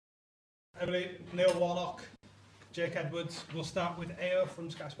everybody, Neil Warnock, Jake Edwards. We'll start with AO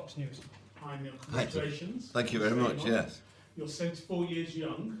from Sky Sports News. Hi Neil, congratulations. Thank you very much, yes. You're 74 years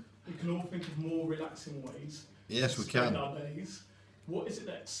young. We can all think of more relaxing ways. Yes, we to spend can. our days. What is it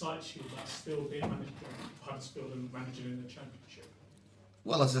that excites you about still being manager of Huddersfield and managing in the Championship?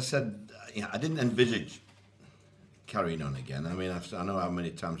 Well, as I said, I didn't envisage carrying on again. I mean, I know how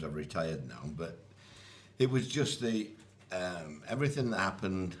many times I've retired now, but it was just the everything that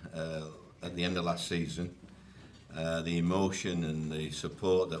happened at the end of last season, the emotion and the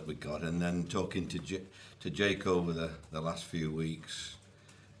support that we got, and then talking to Jake over the last few weeks,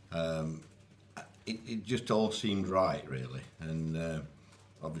 it just all seemed right, really. And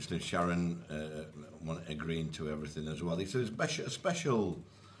obviously Sharon agreeing to everything as well. It's a special.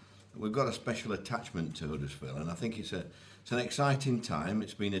 We've got a special attachment to Huddersfield, and I think it's an exciting time.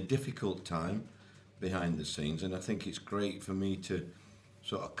 It's been a difficult time behind the scenes, and I think it's great for me to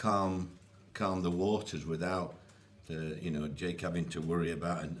sort of calm the waters without Jake having to worry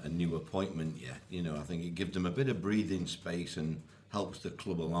about a new appointment yet. I think it gives them a bit of breathing space and helps the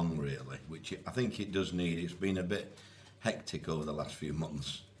club along, really, which I think it does need. It's been a bit hectic over the last few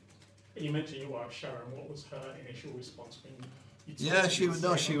months. You mentioned your wife Sharon. What was her initial response when you Yeah,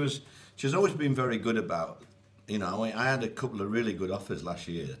 she's always been very good about. I had a couple of really good offers last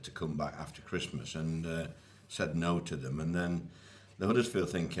year to come back after Christmas, and said no to them. And then the Huddersfield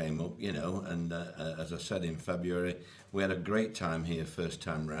thing came up, and as I said in February, we had a great time here first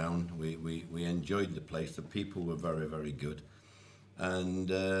time round. We enjoyed the place. The people were very, very good, and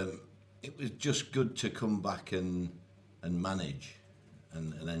it was just good to come back and manage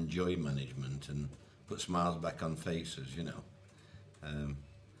and enjoy management and put smiles back on faces.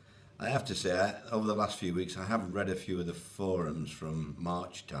 I have to say, over the last few weeks, I have read a few of the forums from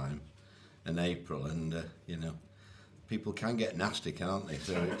March time and April, and people can get nasty, can't they?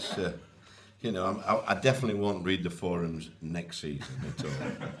 So it's, I definitely won't read the forums next season at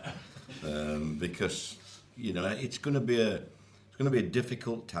all, because it's going to be a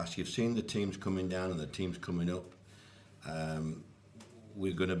difficult task. You've seen the teams coming down and the teams coming up.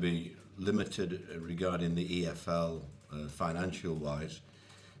 We're going to be limited regarding the EFL financial wise.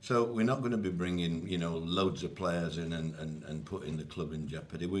 So we're not going to be bringing, loads of players in and putting the club in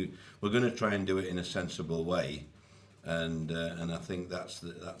jeopardy. We're going to try and do it in a sensible way, and I think that's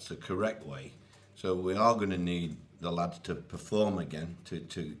the correct way. So we are going to need the lads to perform again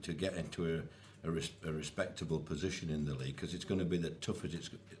to get into a respectable position in the league, because it's going to be the toughest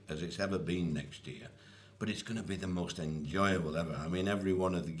as it's ever been next year. But it's going to be the most enjoyable ever. I mean, every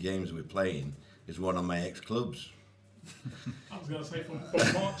one of the games we're playing is one of my ex-clubs. I was going to say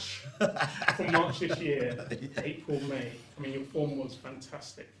from March this year, April, May. I mean, your form was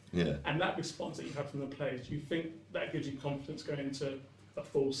fantastic. Yeah. And that response that you had from the players, do you think that gives you confidence going into a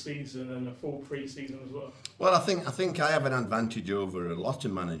full season and a full pre-season as well? Well, I think I have an advantage over a lot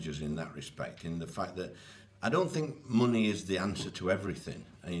of managers in that respect, in the fact that I don't think money is the answer to everything.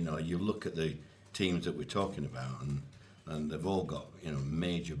 You look at the teams that we're talking about, and they've all got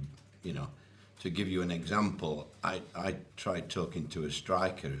major. To give you an example, I tried talking to a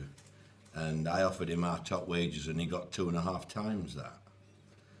striker, and I offered him our top wages, and he got 2.5 times that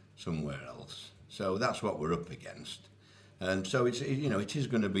somewhere else. So that's what we're up against, and so it is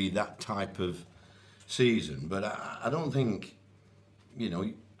going to be that type of season. But I don't think,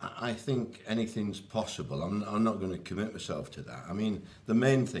 I think anything's possible. I'm not going to commit myself to that. I mean, the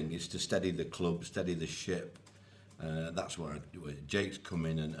main thing is to steady the club, steady the ship. That's where Jake's come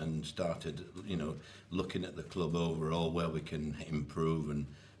in and started, looking at the club overall, where we can improve and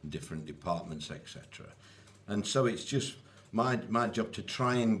different departments, etc. And so it's just my job to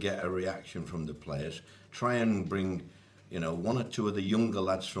try and get a reaction from the players, try and bring, one or two of the younger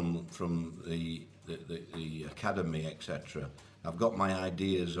lads from the academy, etc. I've got my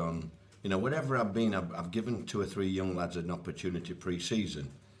ideas on, wherever I've been, I've given 2 or 3 young lads an opportunity pre-season.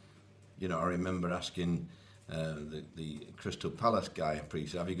 I remember asking the Crystal Palace guy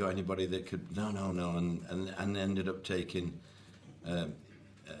pre-season, have you got anybody that could? No, and ended up taking 1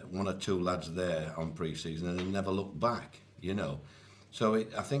 or 2 lads there on pre-season, and they never looked back. So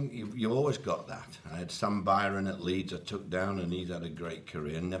I think you've always got that. I had Sam Byron at Leeds I took down, and he's had a great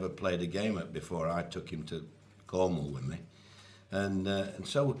career and never played a game before I took him to Cornwall with me. And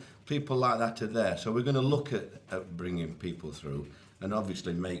so people like that are there. So we're going to look at bringing people through, and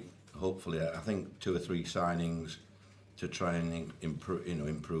obviously make, hopefully, I think 2 or 3 signings to try and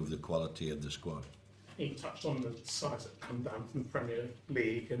improve the quality of the squad. You touched on the sides that come down from the Premier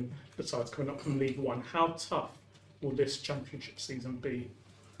League and the sides coming up from League One. How tough will this Championship season be?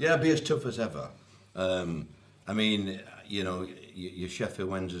 Yeah, it'll be as tough as ever. I mean, you know, your Sheffield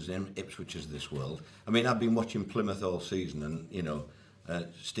Wednesdays and Ipswich's this world. I mean, I've been watching Plymouth all season, and you know,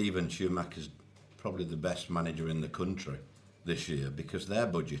 Stephen Schumacher's probably the best manager in the country this year because their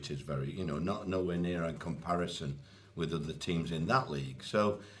budget is very, you know, not nowhere near in comparison with other teams in that league.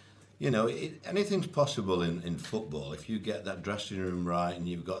 So, you know, anything's possible in football if you get that dressing room right and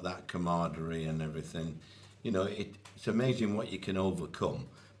you've got that camaraderie and everything. You know, it's amazing what you can overcome.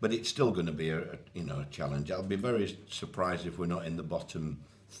 But it's still going to be a challenge. I'll be very surprised if we're not in the bottom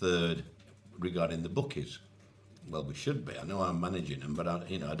third regarding the bookies. Well, we should be. I know I'm managing them, but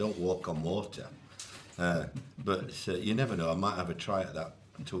I don't walk on water. But you never know. I might have a try at that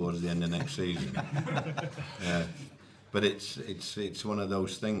towards the end of next season. But it's one of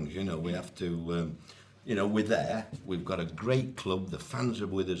those things. You know, we have to. We're there. We've got a great club. The fans are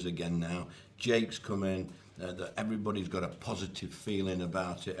with us again now. Jake's come in. That everybody's got a positive feeling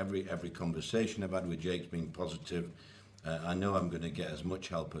about it. Every conversation I've had with Jake's been positive. I know I'm going to get as much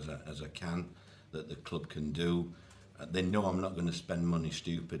help as I can that the club can do. They know I'm not going to spend money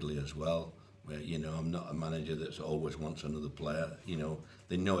stupidly as well. You know, I'm not a manager that always wants another player. You know,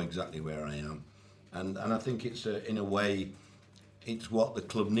 they know exactly where I am, and I think it's in a way, it's what the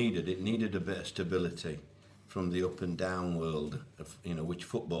club needed. It needed a bit of stability from the up and down world of which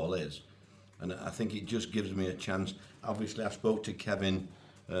football is. And I think it just gives me a chance. Obviously, I spoke to Kevin,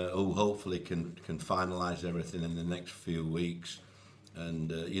 who hopefully can finalise everything in the next few weeks.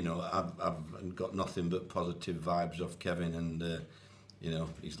 And, I've got nothing but positive vibes off Kevin. And,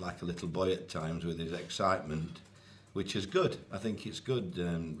 he's like a little boy at times with his excitement, which is good. I think it's good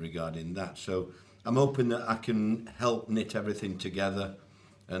regarding that. So I'm hoping that I can help knit everything together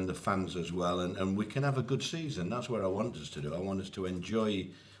and the fans as well. And we can have a good season. That's what I want us to do. I want us to enjoy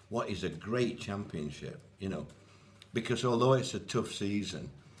what is a great championship, because although it's a tough season,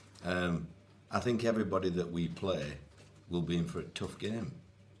 I think everybody that we play will be in for a tough game.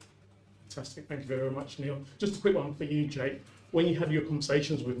 Fantastic, thank you very much, Neil. Just a quick one for you, Jake. When you had your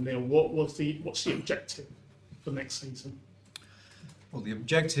conversations with Neil, what's the objective for next season? Well, the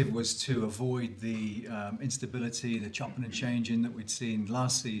objective was to avoid the instability, the chopping and changing that we'd seen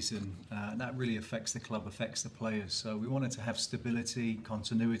last season. That really affects the club, affects the players. So we wanted to have stability,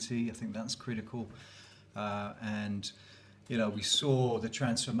 continuity. I think that's critical. We saw the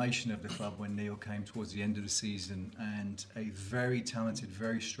transformation of the club when Neil came towards the end of the season, and a very talented,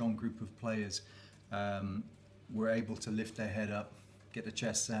 very strong group of players were able to lift their head up, get the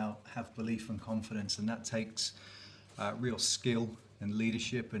chests out, have belief and confidence, and that takes real skill and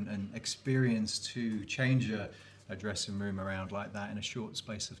leadership and experience to change a dressing room around like that in a short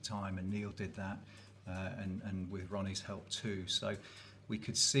space of time, and Neil did that, and with Ronnie's help too. So we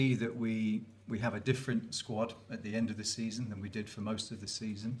could see that we have a different squad at the end of the season than we did for most of the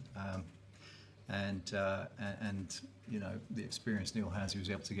season, and the experience Neil has, he was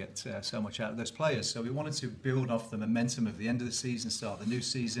able to get so much out of those players. So we wanted to build off the momentum of the end of the season, start the new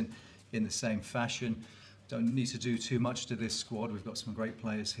season in the same fashion. Don't need to do too much to this squad. We've got some great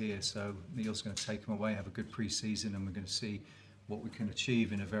players here, so Neil's going to take them away, have a good pre-season, and we're going to see what we can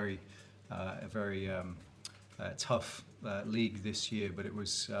achieve in a very tough league this year. But it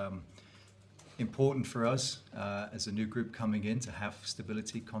was important for us as a new group coming in to have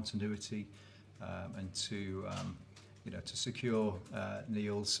stability, continuity, and to secure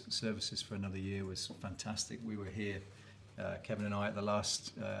Neil's services for another year was fantastic. We were here, Kevin and I, at the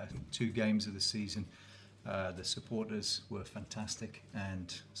last 2 games of the season. The supporters were fantastic,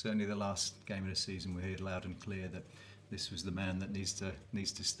 and certainly the last game of the season we heard loud and clear that this was the man that needs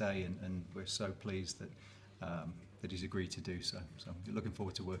to stay, and we're so pleased that he's agreed to do so. So we're looking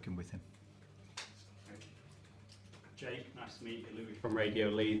forward to working with him. Jake, nice to meet you. Louis from Radio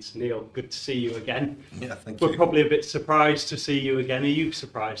Leeds. Neil, good to see you again. Yeah, thank you. We're probably a bit surprised to see you again. Are you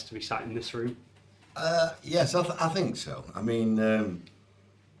surprised to be sat in this room? Yes, I think so. I mean,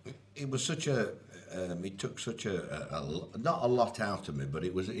 it was such a. It took such not a lot out of me, but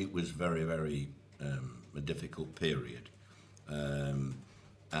it was very, very a difficult period,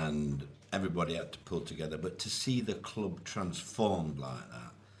 and everybody had to pull together. But to see the club transformed like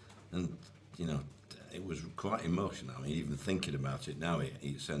that, and it was quite emotional. I mean, even thinking about it now,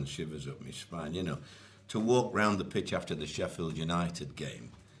 it sends shivers up my spine. To walk round the pitch after the Sheffield United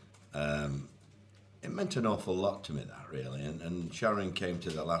game, it meant an awful lot to me, that really. And Sharon came to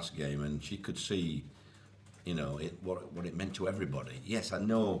the last game, and she could see, what it meant to everybody. Yes, I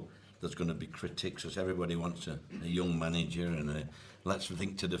know there's going to be critics, as everybody wants a young manager, and let's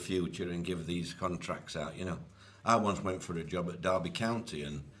think to the future and give these contracts out. I once went for a job at Derby County,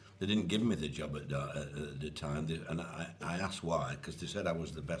 and they didn't give me the job at the time, and I asked why, because they said I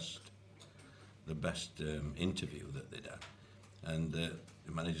was the best interview that they'd had, and the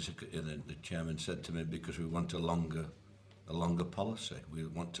manager, the chairman said to me, because we want a longer policy, we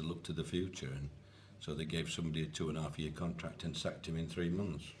want to look to the future, and so they gave somebody a 2.5-year contract and sacked him in 3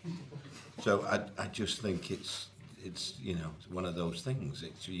 months. So I just think it's one of those things.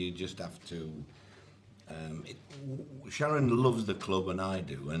 You just have to. Sharon loves the club, and I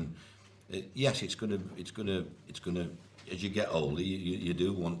do, and yes, it's gonna. As you get older, you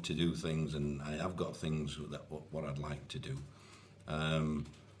do want to do things, and I have got things that what I'd like to do,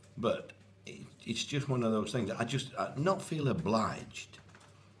 but it's just one of those things. I not feel obliged.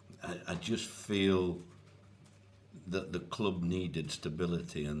 I just feel that the club needed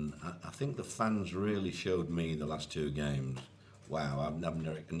stability, and I think the fans really showed me the last 2 games. Wow,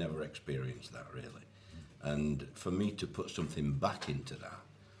 I've never experienced that really, and for me to put something back into that,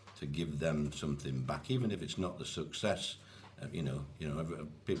 to give them something back, even if it's not the success.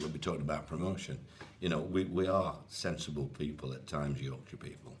 People will be talking about promotion. We are sensible people at times, Yorkshire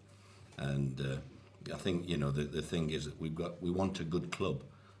people, and I think the thing is that we want a good club.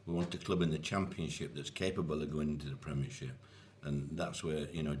 We want a club in the Championship that's capable of going into the Premiership, and that's where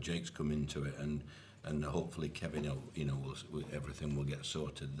Jake's come into it, and hopefully Kevin, everything will get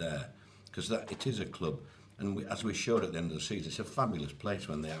sorted there, because it is a club, and as we showed at the end of the season, it's a fabulous place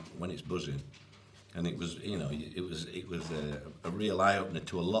when it's buzzing, and it was a real eye opener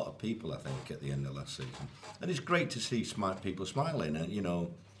to a lot of people, I think, at the end of last season, and it's great to see people smiling, and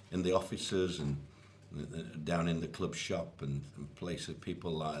in the offices and down in the club shop and places,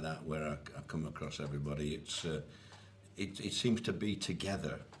 people like that where I come across everybody. It seems to be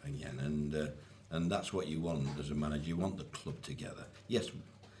together again, and that's what you want as a manager. You want the club together. Yes,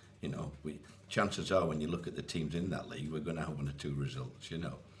 chances are when you look at the teams in that league, we're going to have 1 or 2 results,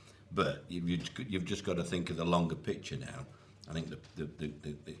 but you've just got to think of the longer picture now. I think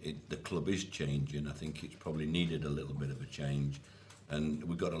the club is changing. I think it's probably needed a little bit of a change, and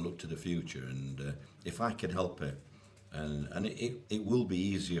we've got to look to the future. And if I can help it, and it will be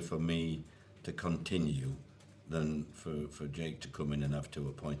easier for me to continue than for Jake to come in and have to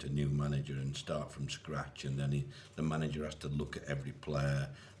appoint a new manager and start from scratch, and then the manager has to look at every player,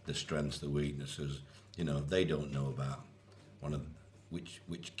 the strengths, the weaknesses. They don't know about which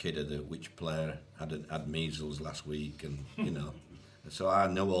player had measles last week, and so I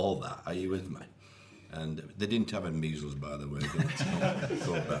know all that. Are you with me? And they didn't have measles, by the way.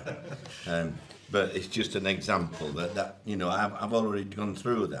 But it's just an example that I've already gone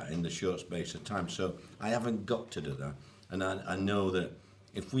through that in the short space of time, so I haven't got to do that. And I know that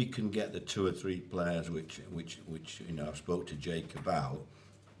if we can get the 2 or 3 players which I've spoke to Jake about,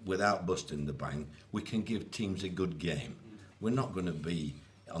 without busting the bank, we can give teams a good game. We're not going to be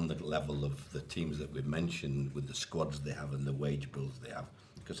on the level of the teams that we've mentioned with the squads they have and the wage bills they have,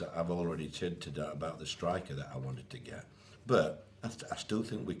 because I've already said about the striker that I wanted to get. But I still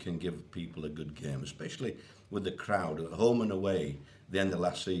think we can give people a good game, especially with the crowd at home and away. The end of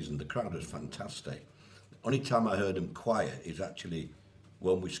last season, the crowd was fantastic. The only time I heard them quiet is actually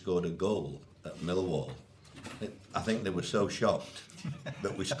when we scored a goal at Millwall. I think they were so shocked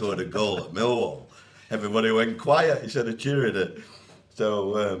that we scored a goal at Millwall. Everybody went quiet instead of cheering it.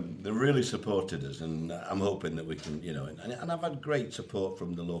 So they really supported us, and I'm hoping that we can, and I've had great support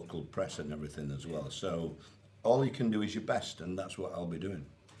from the local press and everything as well. So all you can do is your best, and that's what I'll be doing.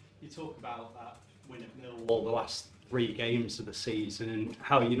 You talk about that win at Millwall, the last 3 games of the season, and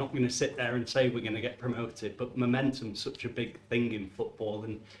how you're not going to sit there and say we're going to get promoted, but momentum's such a big thing in football,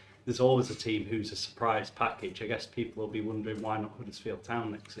 and there's always a team who's a surprise package. I guess people will be wondering why not Huddersfield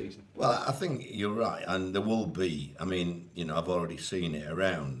Town next season. Well, I think you're right, and there will be. I mean, I've already seen it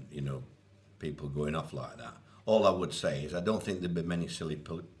around, people going off like that. All I would say is I don't think there'd be many silly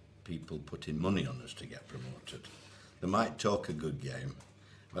people putting money on us to get promoted. They might talk a good game,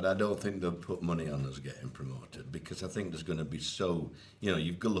 but I don't think they'll put money on us getting promoted, because I think there's going to be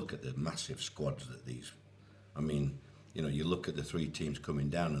you've got to look at the massive squads that these, you look at the 3 teams coming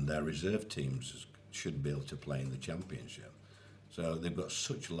down, and their reserve teams should be able to play in the Championship. So they've got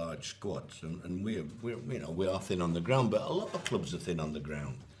such large squads, and we are thin on the ground, but a lot of clubs are thin on the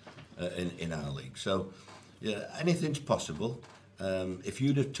ground in our league. So yeah, anything's possible. If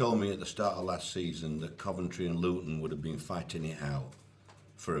you'd have told me at the start of last season that Coventry and Luton would have been fighting it out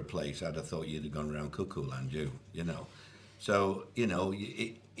for a place, I'd have thought you'd have gone around cuckoo land, So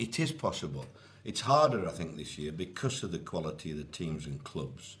it is possible. It's harder, I think, this year because of the quality of the teams and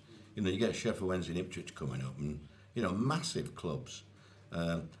clubs. You get Sheffield Wednesday and Ipswich coming up, and massive clubs.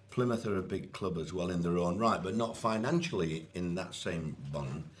 Plymouth are a big club as well in their own right, but not financially in that same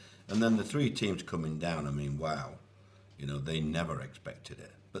bond. And then the 3 teams coming down, wow, they never expected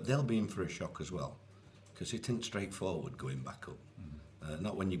it. but they'll be in for a shock as well, because it isn't straightforward going back up.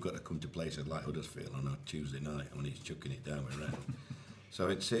 Not when you've got to come to places like Huddersfield on a Tuesday night when he's chucking it down with rain. So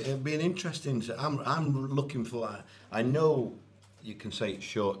it'll be an interesting. I'm looking for. I know you can say it's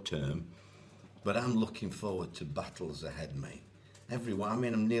short term, but I'm looking forward to battles ahead, mate. Everyone. I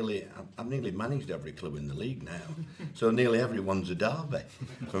mean, I've nearly managed every club in the league now, so nearly everyone's a derby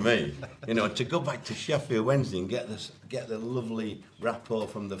for me. You know, to go back to Sheffield Wednesday and get the lovely rapport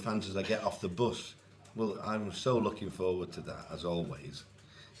from the fans as I get off the bus. Well, I'm so looking forward to that, as always.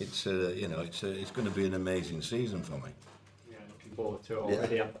 It's it's going to be an amazing season for me. Yeah, looking forward to it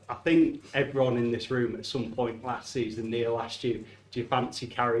already. Yeah. I think everyone in this room at some point last season, Neil asked you, do you fancy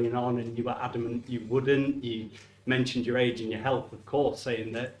carrying on? And you were adamant you wouldn't. You mentioned your age and your health, of course,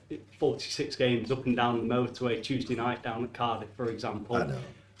 saying that 46 games up and down the motorway, Tuesday night down at Cardiff, for example. I know.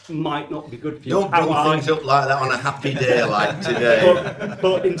 Might not be good for you. Don't bring things up like that on a happy day like today.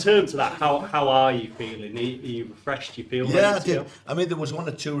 but in terms of that, how are you feeling? Are you refreshed? Do you feel Yeah, I ready to did. go? I mean, there was 1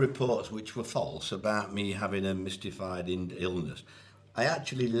 or 2 reports which were false about me having a mystified illness. I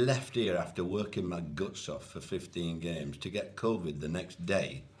actually left here after working my guts off for 15 games to get COVID the next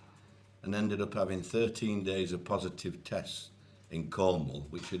day, and ended up having 13 days of positive tests in Cornwall,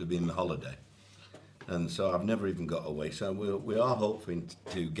 which should have been the holiday. And so I've never even got away. So we are hoping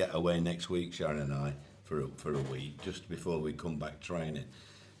to get away next week, Sharon and I, for a week, just before we come back training.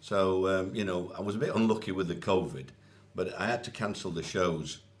 So, I was a bit unlucky with the COVID, but I had to cancel the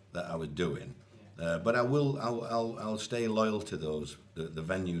shows that I was doing. But I'll stay loyal to those, the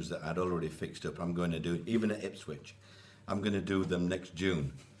venues that I'd already fixed up. I'm going to do, even at Ipswich, I'm going to do them next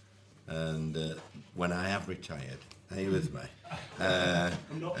June. And when I have retired. Are you with me? I'm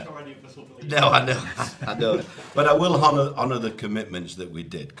not sure any of us will believe No, I know. But I will honour the commitments that we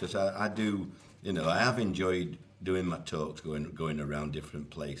did, because I do, I have enjoyed doing my talks, going around different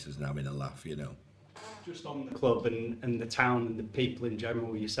places and having a laugh, Just on the club and the town and the people in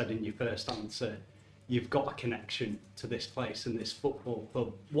general, you said in your first answer, you've got a connection to this place and this football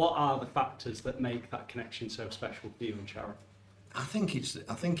club. What are the factors that make that connection so special for you and Sharon? I think it's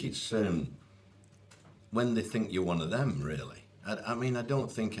when they think you're one of them, really. I mean, I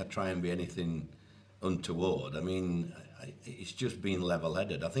don't think I try and be anything untoward. I mean, it's just being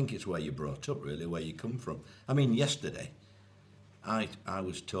level-headed. I think it's where you're brought up, really, where you come from. I mean, yesterday, I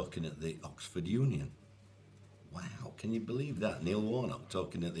was talking at the Oxford Union. Wow, can you believe that? Neil Warnock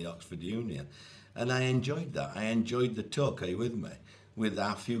talking at the Oxford Union. And I enjoyed that. I enjoyed the talk, are you with me? With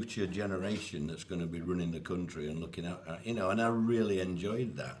our future generation that's going to be running the country and looking at, and I really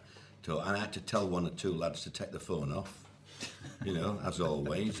enjoyed that. And I had to tell 1 or 2 lads to take the phone off, as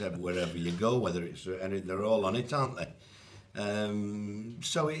always, wherever you go, whether it's, and they're all on it, aren't they?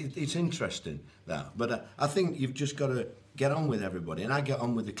 So it's interesting, that. But I think you've just got to get on with everybody. And I get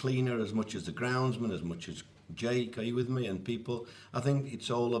on with the cleaner as much as the groundsman, as much as Jake, are you with me? And people, I think it's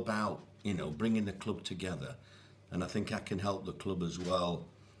all about, bringing the club together. And I think I can help the club as well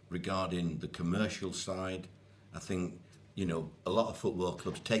regarding the commercial side. I think, a lot of football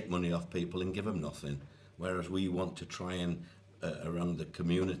clubs take money off people and give them nothing, whereas we want to try and around the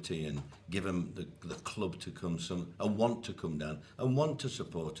community and give them the club to come and want to come down and want to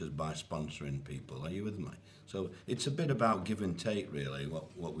support us by sponsoring people. Are you with me? So it's a bit about give and take, really,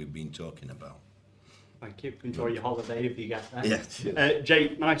 what we've been talking about. Thank you. Enjoy your holiday if you get there. Yeah.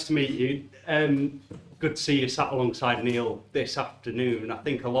 Jake, nice to meet you. Good to see you sat alongside Neil this afternoon. I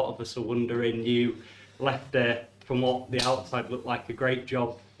think a lot of us are wondering, you left there from what the outside looked like a great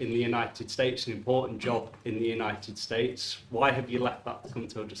job in the United States, an important job in the United States. Why have you left that to come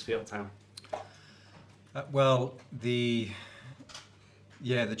to Huddersfield Town? The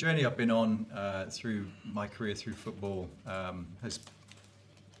journey I've been on through my career through football has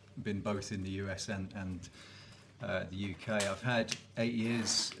been both in the US and the UK. I've had 8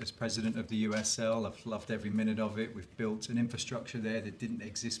 years as president of the USL. I've loved every minute of it. We've built an infrastructure there that didn't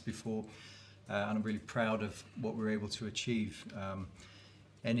exist before, and I'm really proud of what we're able to achieve.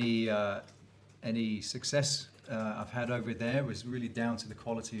 Any success I've had over there was really down to the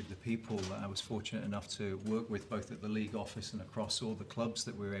quality of the people that I was fortunate enough to work with, both at the league office and across all the clubs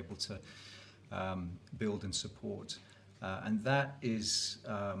that we were able to build and support. And that is,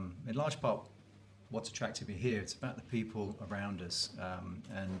 in large part, what's attracted me here. It's about the people around us,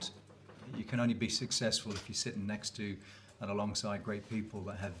 and you can only be successful if you're sitting next to and alongside great people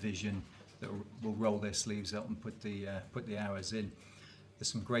that have vision, that will roll their sleeves up and put the hours in.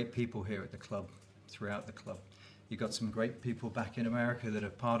 There's some great people here at the club, throughout the club. You've got some great people back in America that are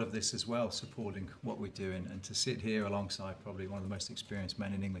part of this as well, supporting what we're doing. And to sit here alongside probably one of the most experienced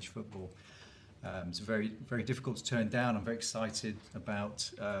men in English football, It's very, very difficult to turn down. I'm very excited about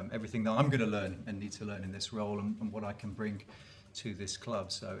everything that I'm going to learn and need to learn in this role, and what I can bring to this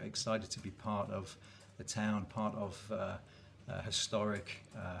club. So excited to be part of the town, part of a historic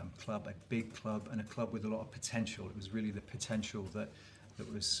club, a big club, and a club with a lot of potential. It was really the potential that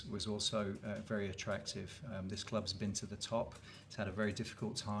was also very attractive. This club's been to the top. It's had a very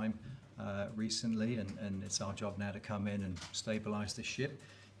difficult time recently, and it's our job now to come in and stabilise the ship,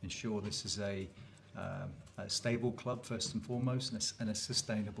 ensure this is a stable club first and foremost, and a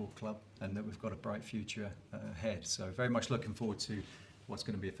sustainable club, and that we've got a bright future ahead. So very much looking forward to what's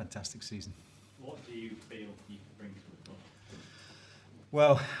going to be a fantastic season. What do you feel you can bring to the club?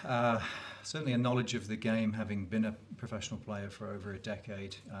 Well, certainly a knowledge of the game, having been a professional player for over a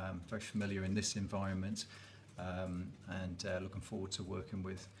decade, very familiar in this environment, and looking forward to working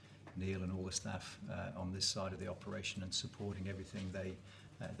with Neil and all the staff on this side of the operation and supporting everything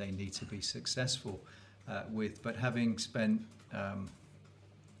they need to be successful with. But having spent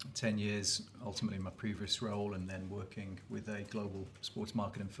 10 years ultimately in my previous role, and then working with a global sports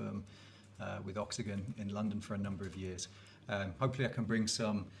marketing firm with Oxygen in London for a number of years, hopefully I can bring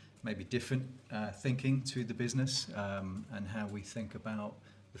some maybe different thinking to the business, and how we think about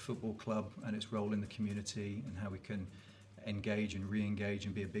the football club and its role in the community, and how we can engage and re-engage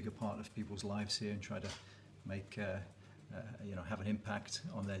and be a bigger part of people's lives here, and try to make have an impact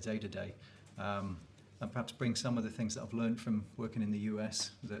on their day-to-day, and perhaps bring some of the things that I've learned from working in the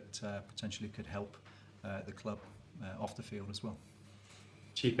US that potentially could help the club off the field as well.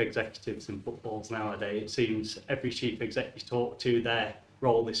 Chief executives in footballs nowadays, it seems every chief exec you talk to, their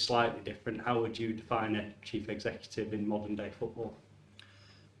role is slightly different. How would you define a chief executive in modern day football?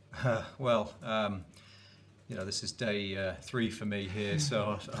 This is day 3 for me here,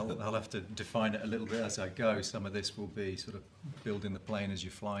 so I'll have to define it a little bit as I go. Some of this will be sort of building the plane as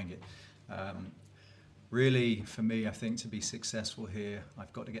you're flying it. Really, for me, I think to be successful here,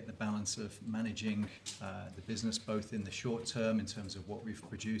 I've got to get the balance of managing the business both in the short term in terms of what we've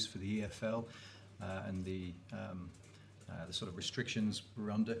produced for the EFL and the sort of restrictions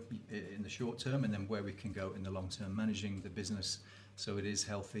we're under in the short term, and then where we can go in the long term, managing the business so it is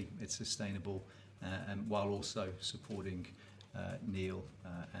healthy, it's sustainable, and while also supporting Neil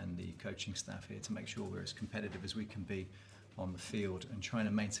and the coaching staff here to make sure we're as competitive as we can be on the field, and trying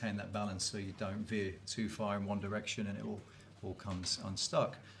to maintain that balance so you don't veer too far in one direction and it all comes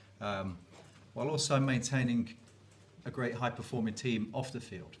unstuck, while also maintaining a great high-performing team off the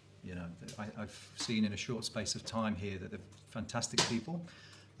field. I've seen in a short space of time here that they're fantastic people,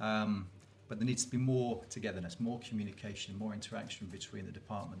 but there needs to be more togetherness, more communication, more interaction between the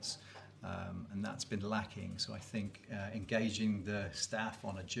departments, and that's been lacking. So I think engaging the staff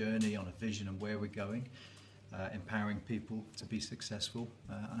on a journey, on a vision and where we're going, empowering people to be successful,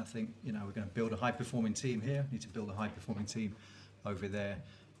 and I think we're going to build a high-performing team here, need to build a high-performing team over there,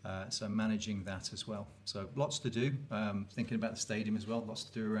 so managing that as well. So lots to do, thinking about the stadium as well, lots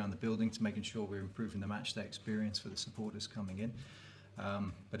to do around the building to making sure we're improving the match day experience for the supporters coming in,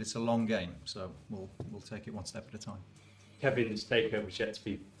 but it's a long game, so we'll take it one step at a time. Kevin's takeover is yet to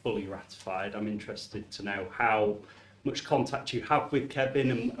be fully ratified. I'm interested to know how much contact you have with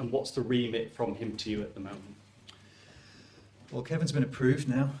Kevin, and what's the remit from him to you at the moment? Well, Kevin's been approved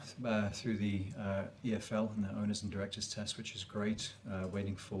now through the EFL and the owners and directors test, which is great.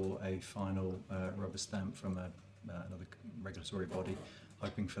 Waiting for a final rubber stamp from another regulatory body,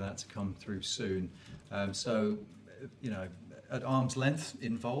 hoping for that to come through soon. So, at arm's length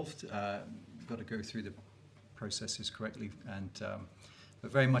involved, got to go through the processes correctly, and but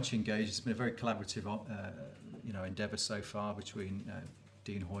very much engaged. It's been a very collaborative endeavour so far between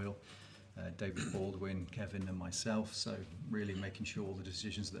Dean Hoyle, David Baldwin, Kevin and myself, so really making sure all the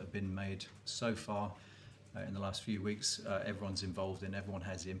decisions that have been made so far in the last few weeks, everyone's involved in, everyone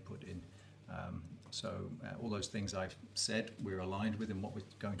has input in, so all those things I've said we're aligned with and what we're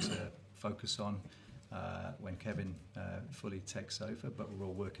going to focus on when Kevin fully takes over, but we're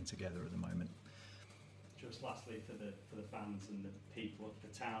all working together at the moment. Just lastly, for the fans and the people of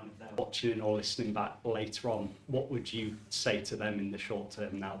the town, if they're watching or listening back later on, what would you say to them in the short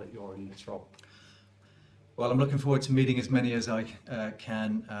term now that you're in this role? Well, I'm looking forward to meeting as many as I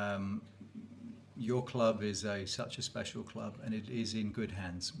can. Your club is such a special club, and it is in good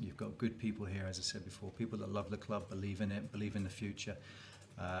hands. You've got good people here, as I said before, people that love the club, believe in it, believe in the future,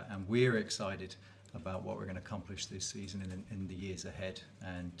 and we're excited about what we're going to accomplish this season and in the years ahead.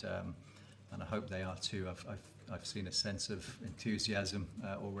 And I hope they are too. I've seen a sense of enthusiasm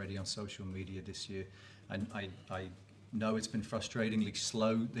already on social media this year, and I know it's been frustratingly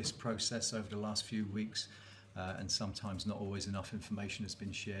slow, this process over the last few weeks, and sometimes not always enough information has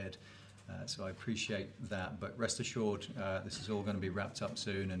been shared. So I appreciate that, but rest assured, this is all going to be wrapped up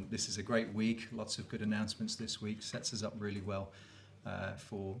soon, and this is a great week. Lots of good announcements this week. Sets us up really well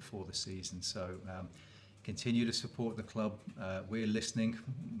for the season. So continue to support the club. We're listening.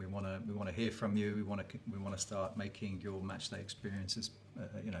 We want to hear from you. We want to start making your matchday experiences,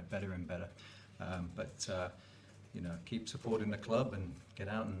 better and better. Keep supporting the club and get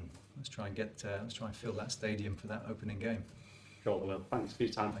out and let's try and fill that stadium for that opening game. Sure, well, thanks for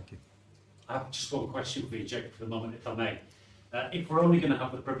your time. Thank you. I have just one question for you, Jake, for the moment, if I may. If we're only going to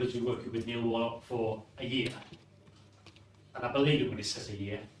have the privilege of working with Neil Warnock for a year, and I believe it when he says a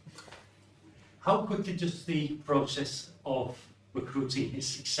year, how quickly does the process of recruiting his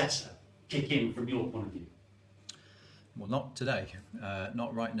successor kick in from your point of view? Well, not today,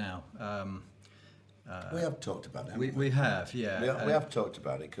 not right now. We have talked about it. We have, yeah. We have talked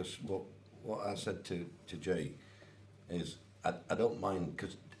about it because what I said to Jay is I don't mind,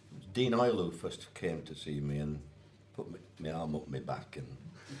 because Dean Oileau first came to see me and put my arm up my back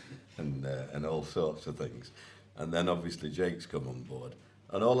and all sorts of things, and then obviously Jake's come on board,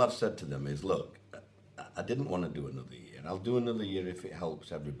 and all I've said to them is, look, I didn't want to do another year. I'll do another year if it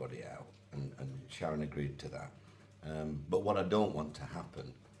helps everybody out, and Sharon agreed to that. But what I don't want to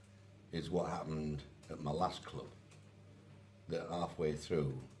happen is what happened at my last club, that halfway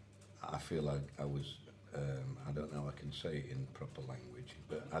through I feel like I was, I don't know how I can say it in proper language,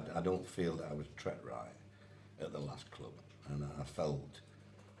 but I don't feel that I was treated right at the last club, and I felt,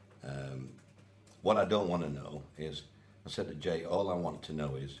 what I don't want to know is, I said to Jay, all I want to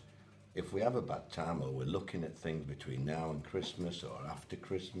know is, if we have a bad time, or we're looking at things between now and Christmas, or after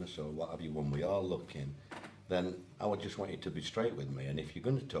Christmas, or what have you, when we are looking, then I would just want you to be straight with me. And if you're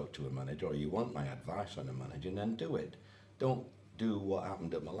going to talk to a manager, or you want my advice on a manager, then do it. Don't do what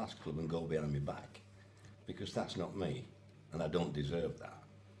happened at my last club and go behind my back, because that's not me, and I don't deserve that,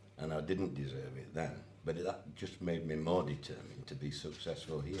 and I didn't deserve it then. But that just made me more determined to be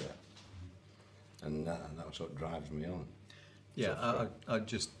successful here, and that's what drives me on. Yeah, I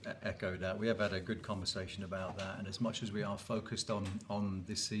just echo that. We have had a good conversation about that, and as much as we are focused on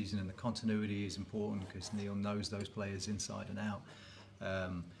this season, and the continuity is important because Neil knows those players inside and out,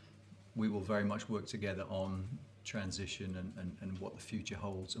 we will very much work together on transition and what the future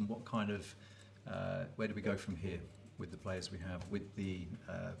holds, and what kind of, where do we go from here with the players we have, with the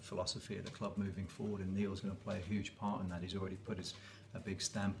philosophy of the club moving forward, and Neil's going to play a huge part in that. He's already put a big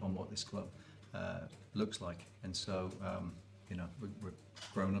stamp on what this club looks like, and so we're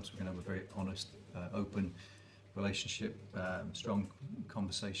grown-ups. We're going to have a very honest, open relationship, strong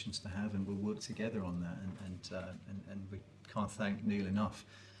conversations to have, and we'll work together on that. And we can't thank Neil enough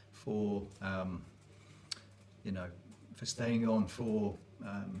for for staying on for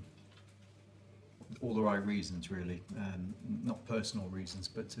all the right reasons, really, not personal reasons,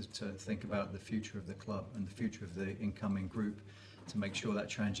 but to think about the future of the club and the future of the incoming group, to make sure that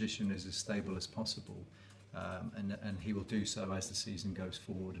transition is as stable as possible. And he will do so as the season goes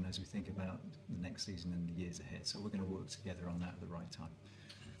forward and as we think about the next season and the years ahead. So we're going to work together on that at the right time.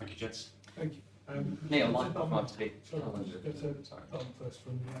 Thank you, gents. Thank you. Neil, might have to be. Sorry, let's go to Tom first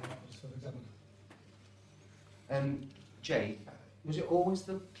from the Jay, was it always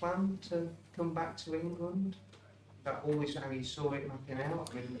the plan to come back to England? That always how you saw it mapping out?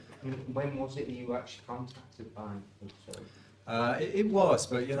 I mean, when was it that you were actually contacted by him? It was,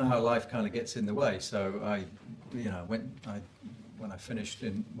 but you know how life kind of gets in the way. So when I finished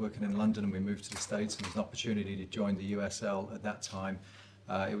working in London and we moved to the States, and there was an opportunity to join the USL at that time.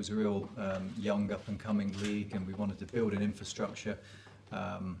 It was a real young up-and-coming league, and we wanted to build an infrastructure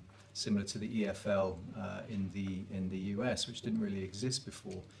similar to the EFL in the US, which didn't really exist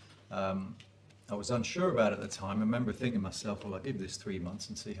before. I was unsure about it at the time. I remember thinking to myself, well, I'll give this 3 months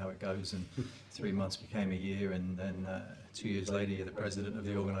and see how it goes. And 3 months became a year, and then 2 years later, you're the president of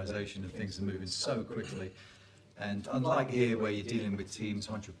the organisation, and things are moving so quickly. And unlike here, where you're dealing with teams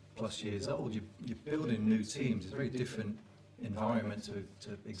 100 plus years old, you're building new teams. It's a very different environment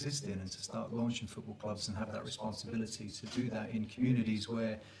to exist in, and to start launching football clubs and have that responsibility to do that in communities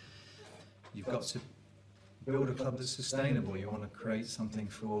where you've got to build a club that's sustainable. You want to create something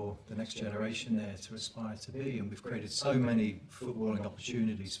for the next generation there to aspire to be, and we've created so many footballing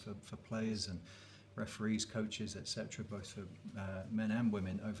opportunities for players and referees, coaches, etc., both for men and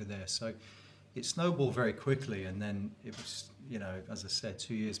women over there. So it snowballed very quickly, and then it was, as I said,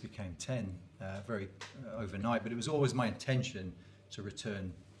 2 years became 10 very overnight, but it was always my intention to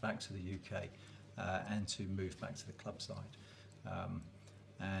return back to the UK and to move back to the club side.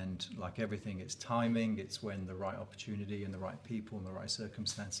 And like everything, it's timing. It's when the right opportunity and the right people and the right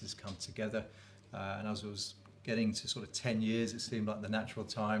circumstances come together. And as I was getting to sort of 10 years, it seemed like the natural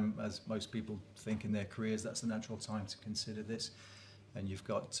time, as most people think in their careers, that's the natural time to consider this. And you've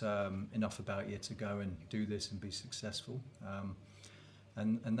got enough about you to go and do this and be successful.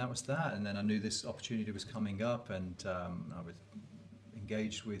 And that was that. And then I knew this opportunity was coming up, and I was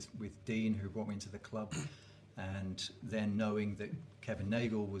engaged with Dean, who brought me into the club. And then knowing that Kevin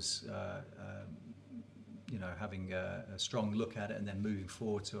Nagel was having a strong look at it and then moving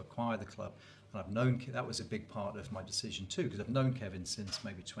forward to acquire the club. And I've known, that was a big part of my decision too, because I've known Kevin since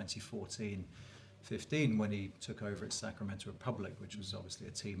maybe 2014-15 when he took over at Sacramento Republic, which was obviously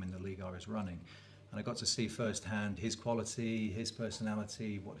a team in the league I was running. And I got to see firsthand his quality, his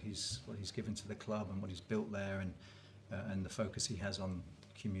personality, what he's given to the club and what he's built there, and the focus he has on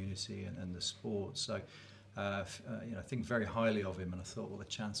community and the sport. So I think very highly of him, and I thought, well, the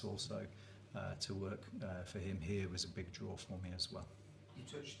chance also to work for him here was a big draw for me as well. You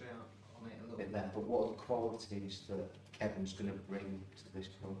touched on it a little bit there, but what are the qualities that Kevin's going to bring to this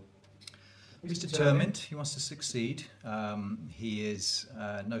club? He's determined. He wants to succeed. He is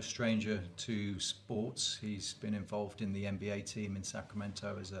no stranger to sports. He's been involved in the NBA team in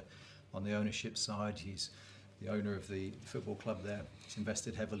Sacramento on the ownership side. He's the owner of the football club there. He's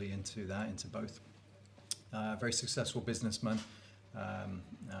invested heavily into both. Very successful businessman, in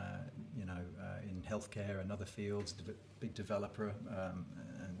healthcare and other fields, big developer,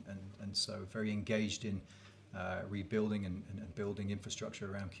 and so very engaged in rebuilding and building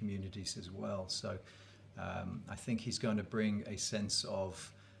infrastructure around communities as well. So I think he's going to bring a sense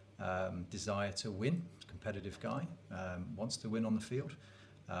of desire to win. He's a competitive guy, wants to win on the field,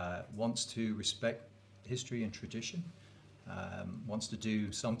 wants to respect history and tradition, wants to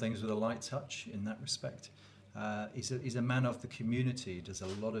do some things with a light touch in that respect. He's a man of the community, does a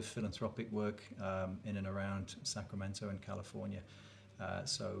lot of philanthropic work in and around Sacramento and California.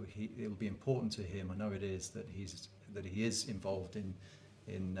 So it'll be important to him, I know it is, that he is involved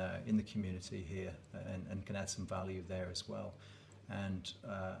in the community here and can add some value there as well. And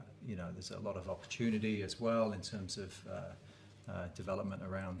there's a lot of opportunity as well in terms of development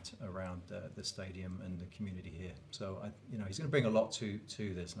around the stadium and the community here. So he's going to bring a lot to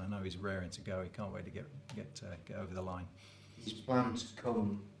this, and I know he's raring to go. He can't wait to get over the line. He's planned to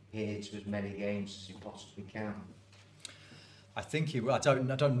come here to as many games as he possibly can. I think he will. I don't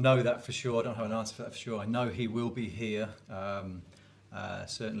know that for sure. I don't have an answer for that for sure. I know he will be here,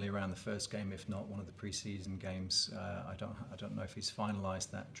 certainly around the first game, if not one of the pre-season games. I don't know if he's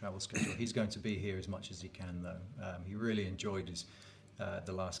finalised that travel schedule. He's going to be here as much as he can, though. He really enjoyed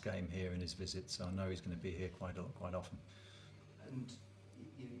the last game here in his visit, so I know he's going to be here quite often. And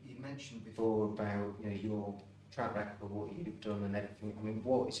you mentioned before about your track record, what you've done and everything. I mean,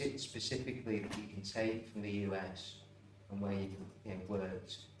 what is it specifically that you can take from the US and where you've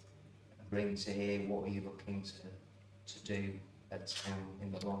worked and bring to here? What are you looking to do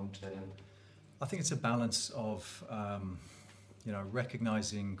in the long term? I think it's a balance of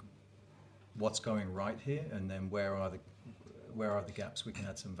recognizing what's going right here, and then where are the gaps we can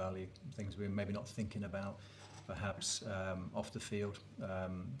add some value, things we're maybe not thinking about, perhaps off the field,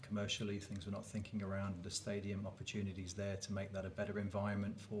 commercially, things we're not thinking around the stadium, opportunities there to make that a better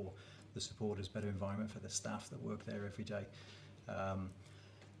environment for the supporters, better environment for the staff that work there every day.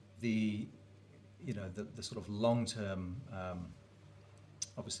 The sort of long term,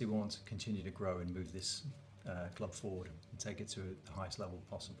 obviously we want to continue to grow and move this club forward and take it to the highest level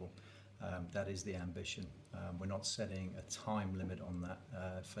possible. That is the ambition. We're not setting a time limit on that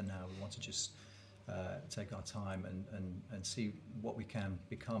for now. We want to just take our time and see what we can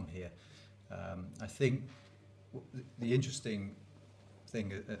become here. I think the interesting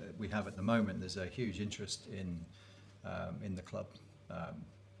thing we have at the moment, there's a huge interest in the club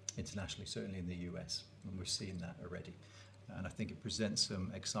internationally, certainly in the US, and we've seen that already. And I think it presents some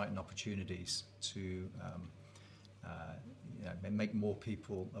exciting opportunities to make more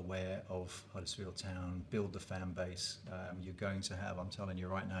people aware of Huddersfield Town, build the fan base. You're going to have, I'm telling you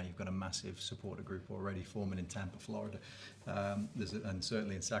right now, you've got a massive supporter group already forming in Tampa, Florida, and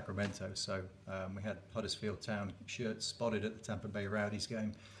certainly in Sacramento. So we had Huddersfield Town shirts spotted at the Tampa Bay Rowdies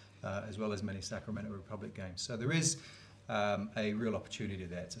game, as well as many Sacramento Republic games. So there is a real opportunity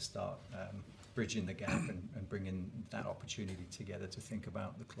there to start bridging the gap and bringing that opportunity together to think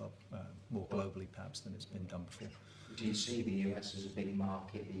about the club more globally perhaps than it's been done before. Do you see the US as a big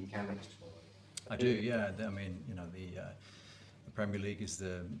market that you can exploit? I do, yeah. I mean, the Premier League is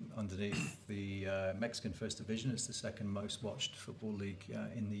underneath the Mexican First Division. It's the second most watched football league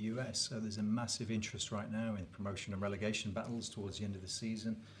in the US. So there's a massive interest right now in promotion and relegation battles towards the end of the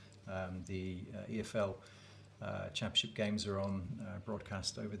season. The EFL Championship games are on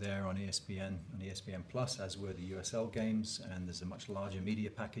broadcast over there on ESPN and ESPN Plus, as were the USL games, and there's a much larger media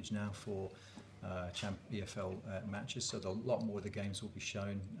package now for EFL matches, so a lot more of the games will be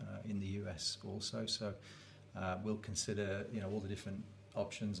shown in the US also. So we'll consider, all the different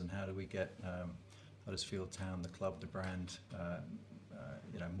options and how do we get Huddersfield Town, the club, the brand,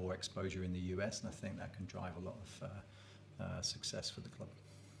 more exposure in the US, and I think that can drive a lot of success for the club.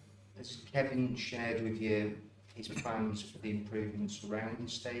 Has Kevin shared with you his plans for the improvements around the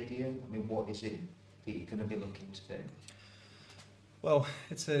stadium? I mean, what is it that you're going to be looking to do? Well,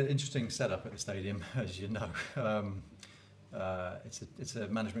 it's an interesting setup at the stadium, as you know. It's a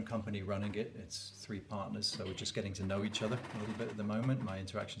management company running it. It's 3 partners, so we're just getting to know each other a little bit at the moment. My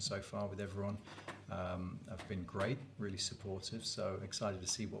interactions so far with everyone have been great, really supportive. So excited to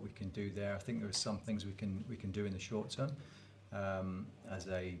see what we can do there. I think there are some things we can do in the short term as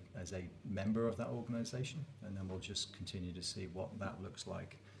a member of that organisation, and then we'll just continue to see what that looks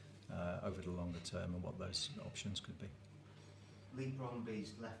like over the longer term and what those options could be. Lee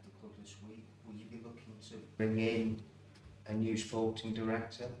Bromby's left the club this week. Will you be looking to bring in a new sporting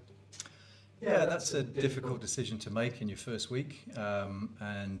director? Yeah, that's a difficult decision to make in your first week,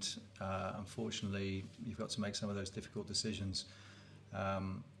 and unfortunately you've got to make some of those difficult decisions.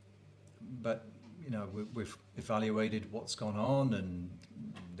 But we've evaluated what's gone on and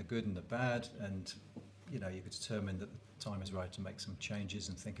the good and the bad, and you could determine that the time is right to make some changes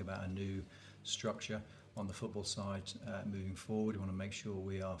and think about a new structure on the football side moving forward. We want to make sure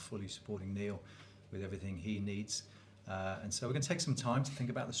we are fully supporting Neil with everything he needs, and so we're going to take some time to think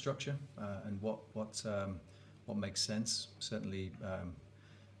about the structure and what makes sense. Certainly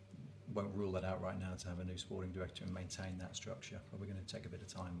won't rule that out right now to have a new sporting director and maintain that structure, but we're going to take a bit of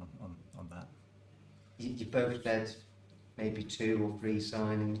time on that. You both said maybe 2 or 3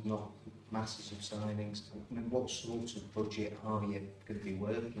 signings, not masses of signings. I mean, what sort of budget are you going to be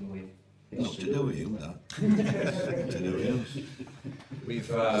working with? Not to do with you, that. To do with you. We've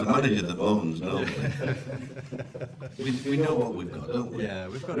the manager that owns, no. we know what we've got, don't we? Yeah,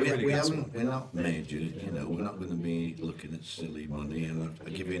 we've got a really good squad. We're not major, we're not going to be looking at silly money. And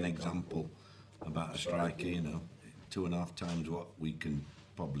I'll give you an example about a striker, 2.5 times what we can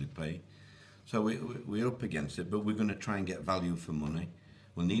probably pay. So we're up against it, but we're going to try and get value for money.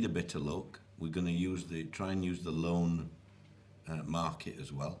 We'll need a bit of luck. We're going to try and use the loan market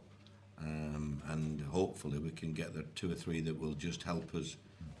as well. And hopefully we can get the 2 or 3 that will just help us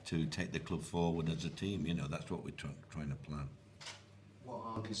to take the club forward as a team. That's what we're trying to plan. What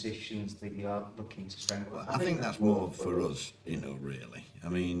are positions that you are looking to strengthen? Well, I think that's more for us, really. I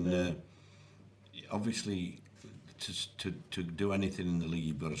mean, obviously, to do anything in the league,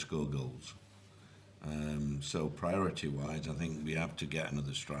 you've got to score goals. So priority-wise, I think we have to get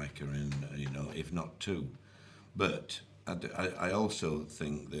another striker in, if not 2. But I also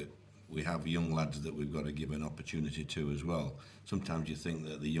think that we have young lads that we've got to give an opportunity to as well. Sometimes you think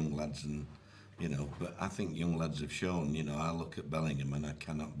that the young lads but I think young lads have shown, I look at Bellingham and I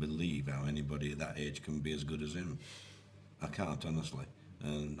cannot believe how anybody at that age can be as good as him. I can't, honestly.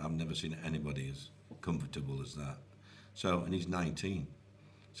 And I've never seen anybody as comfortable as that. So, and he's 19.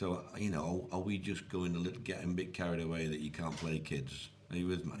 So, are we just getting a bit carried away that you can't play kids? Are you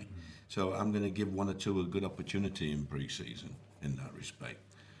with me? So I'm going to give 1 or 2 a good opportunity in pre-season in that respect.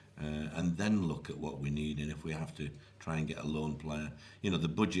 And then look at what we need, and if we have to try and get a loan player, the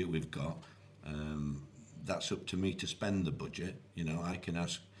budget we've got, that's up to me to spend the budget. I can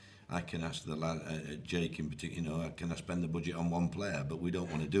ask the lad, Jake in particular, can I spend the budget on 1 player? But we don't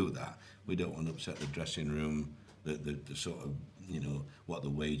want to do that. We don't want to upset the dressing room, the sort of, what the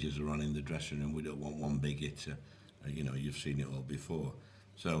wages are on in the dressing room. We don't want 1 big hitter. You've seen it all before.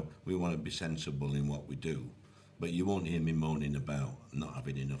 So we want to be sensible in what we do. But you won't hear me moaning about not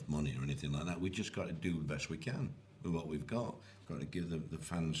having enough money or anything like that. We just got to do the best we can with what we've got. Got to give the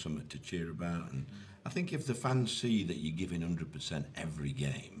fans something to cheer about. And I think if the fans see that you're giving 100% every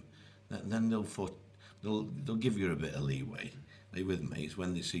game, then they'll give you a bit of leeway. Are you with me? It's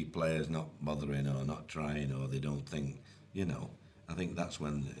when they see players not bothering or not trying, or they don't think, I think that's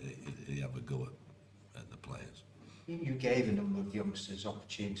when they have a go at the players. You gave a number of youngsters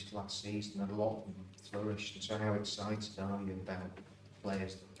opportunities last season, and a lot of them flourished. So how excited are you about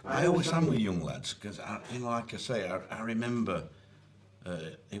players? I always am with young lads because, like I say, I remember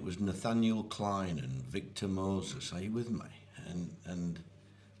it was Nathaniel Klein and Victor Moses. Are you with me? And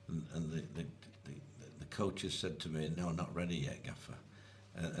the coaches said to me, "No, not ready yet, Gaffer."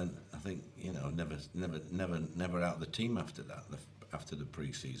 And I think never out of the team after that. After the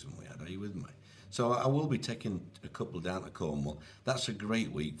pre-season we had. Are you with me? So I will be taking a couple down to Cornwall. That's a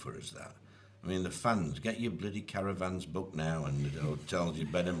great week for us, that. I mean, the fans, get your bloody caravans booked now and the hotels, your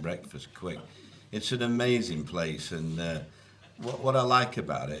bed and breakfast quick. It's an amazing place, and what I like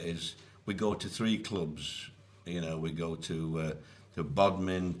about it is we go to 3 clubs. You know, we go to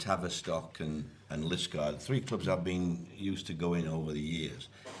Bodmin, Tavistock and Liskeard. 3 clubs I've been used to going over the years.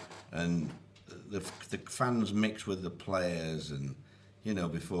 And the fans mix with the players, and, you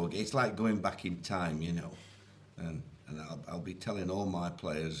know, it's like going back in time, you know. And I'll be telling all my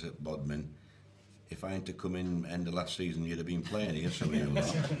players at Bodmin, if I had to come in end of last season, you'd have been playing here, so you know.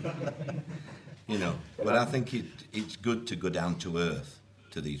 You know, but I think it's good to go down to earth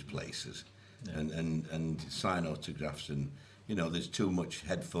to these places, and sign autographs, and, you know, there's too much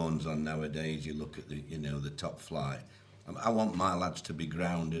headphones on nowadays. You look at the top flight. I want my lads to be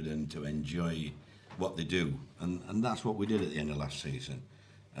grounded and to enjoy what they do, and that's what we did at the end of last season.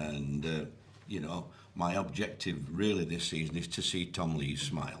 And you know, my objective really this season is to see Tom Lee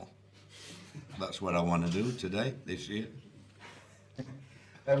smile. That's what I want to do this year.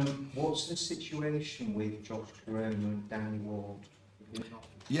 What's the situation with Josh Graham and Danny Ward?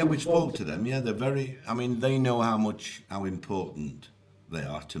 Yeah, we spoke to them. Yeah, they're very. I mean, they know how important they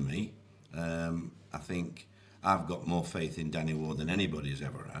are to me. I think I've got more faith in Danny Ward than anybody's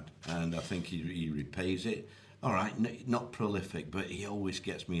ever had, and I think he repays it. All right, not prolific, but he always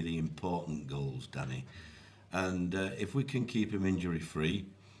gets me the important goals, Danny. And if we can keep him injury-free,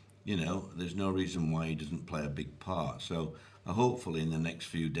 you know, there's no reason why he doesn't play a big part. So hopefully in the next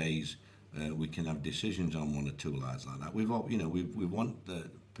few days we can have decisions on 1 or 2 lads like that. We want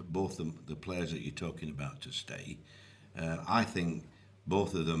both the players that you're talking about to stay. I think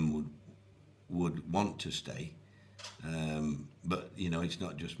both of them would want to stay. But, you know, it's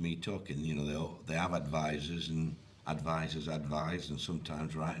not just me talking. You know, they have advisors, and advisors advise, and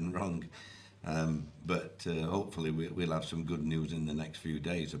sometimes right and wrong. But hopefully we'll have some good news in the next few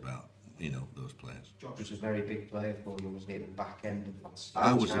days about, you know, those players. Josh was a very big player for you, wasn't he, at the back end of that?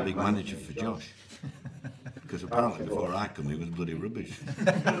 I was the big manager for Josh. Because apparently before I come, he was bloody rubbish.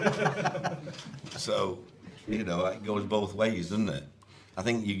 So, you know, it goes both ways, doesn't it? I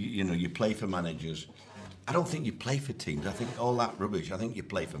think you play for managers. I don't think you play for teams. I think all that rubbish, I think you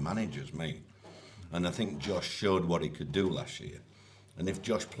play for managers, mate. And I think Josh showed what he could do last year. And if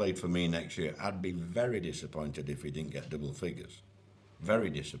Josh played for me next year, I'd be very disappointed if he didn't get double figures.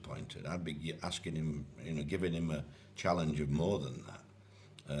 Very disappointed. I'd be asking him, you know, giving him a challenge of more than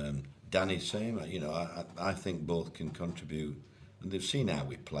that. Danny, same. You know, I think both can contribute. And they've seen how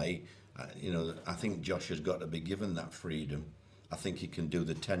we play. You know, I think Josh has got to be given that freedom. I think he can do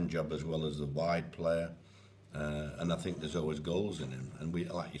the 10 job as well as the wide player. And I think there's always goals in him. And we,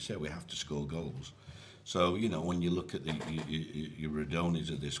 like you said, we have to score goals. So, you know, when you look at your Radonis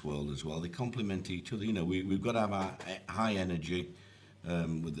of this world as well, they complement each other. You know, we've got to have our high energy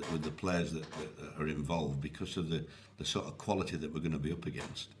with the players that are involved because of the sort of quality that we're going to be up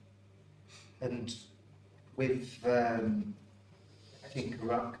against. And with, I think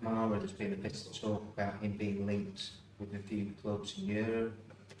Kamara, there's been a bit of talk about him being linked with a few clubs in Europe.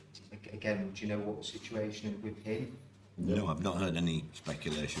 Again, do you know what the situation is with him? No, I've not heard any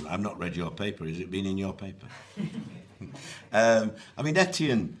speculation. I've not read your paper. Has it been in your paper? I mean,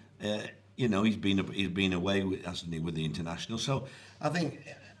 Etienne, you know, he's been away, hasn't he, with the international. So I think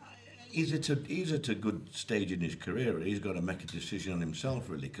he's at a good stage in his career. He's got to make a decision on himself,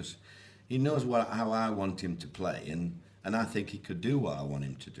 really, because he knows how I want him to play, and I think he could do what I want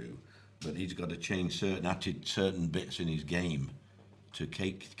him to do. But he's got to change certain bits in his game to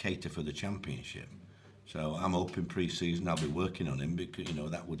cater for the championship. So I'm hoping pre-season I'll be working on him, because, you know,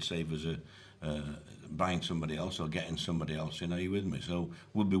 that would save us buying somebody else or getting somebody else in. Are you with me? So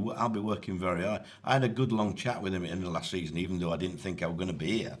I'll be working very hard. I had a good long chat with him in the last season, even though I didn't think I was going to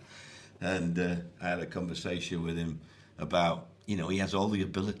be here. And I had a conversation with him about, you know, he has all the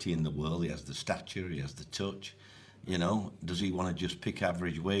ability in the world. He has the stature, he has the touch. You know, does he want to just pick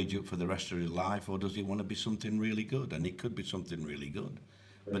average wage up for the rest of his life, or does he want to be something really good? And he could be something really good,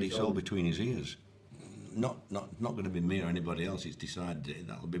 but it's all between his ears. Not going to be me or anybody else. It's decided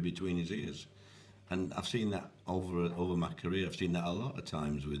that'll be between his ears, and I've seen that over my career. I've seen that a lot of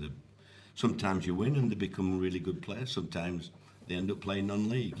times with them. Sometimes you win and they become really good players. Sometimes they end up playing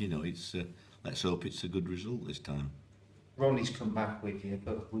non-league. You know, it's let's hope it's a good result this time. Ronnie's come back with you,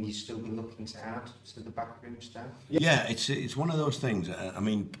 but will you still be looking to add to the backroom staff? Yeah, it's one of those things. I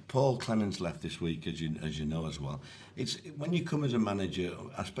mean, Paul Clements left this week, as you know as well. It's when you come as a manager,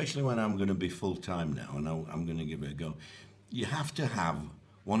 especially when I'm going to be full time now, and I'm going to give it a go. You have to have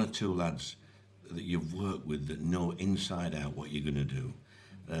 1 or 2 lads that you've worked with that know inside out what you're going to do,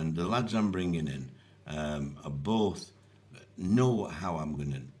 and the lads I'm bringing in are both know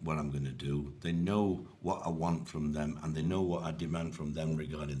what I'm gonna do. They know what I want from them, and they know what I demand from them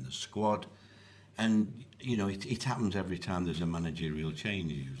regarding the squad. And you know, it happens every time there's a managerial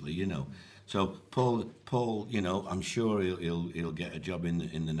change. Usually, you know. So Paul, you know, I'm sure he'll get a job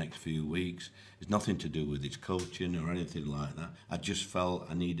in the next few weeks. It's nothing to do with his coaching or anything like that. I just felt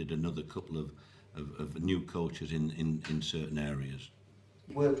I needed another couple of new coaches in certain areas.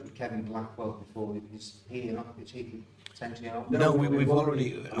 You worked with Kevin Blackwell before. Is he potentially not? No, we've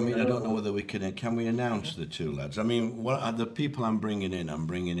already. I mean, I don't know whether we can we announce the two lads? I mean, what are the people I'm bringing in? I'm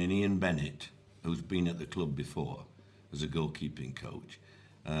bringing in Ian Bennett, who's been at the club before as a goalkeeping coach,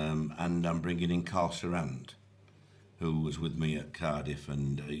 and I'm bringing in Carl Sarand, who was with me at Cardiff,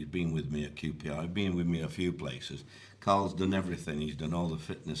 and he's been with me at QPR. He's been with me a few places. Carl's done everything. He's done all the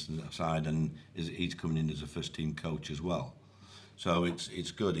fitness side, and he's coming in as a first team coach as well. So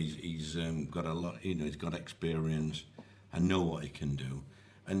it's good. He's got a lot. You know, he's got experience. I know what he can do,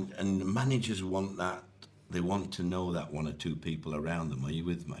 and managers want that. They want to know that one or two people around them. Are you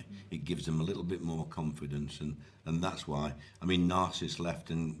with me? It gives them a little bit more confidence, and that's why. I mean, Narcis left,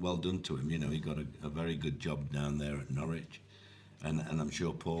 and well done to him. You know, he got a very good job down there at Norwich, and I'm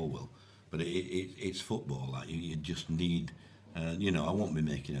sure Paul will. But it's football. Like you just need. You know, I won't be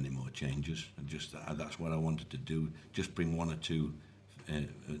making any more changes. That's what I wanted to do. Just bring one or two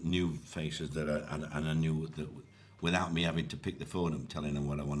new faces that and I knew that without me having to pick the phone up, telling them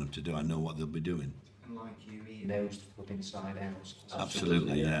what I want them to do. I know what they'll be doing. And like you, he knows the club inside out.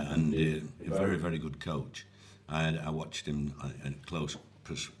 Absolutely, yeah, and a very, very good coach. I watched him in close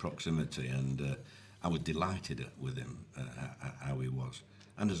proximity, and I was delighted with him, how he was,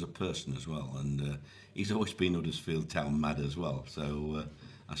 and as a person as well. And he's always been Huddersfield Town mad as well, so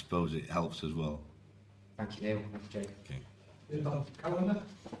I suppose it helps as well. Thank you, Neil. Thank you, Jake. Okay. Calendar?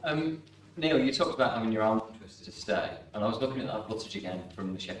 Neil, you talked about having your arm twisted to stay, and I was looking at that footage again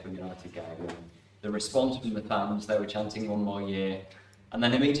from the Sheffield United game. And the response from the fans, they were chanting 1 more year, and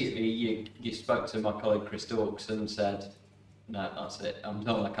then immediately you spoke to my colleague Chris Dawkes and said, "No, that's it. I'm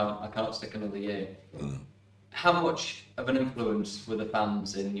done. I can't stick another year." How much of an influence were the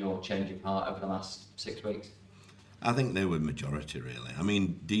fans in your change of heart over the last 6 weeks? I think they were majority, really. I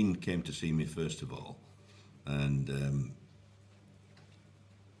mean, Dean came to see me first of all, and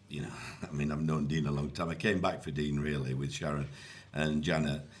you know, I mean, I've known Dean a long time. I came back for Dean really with Sharon and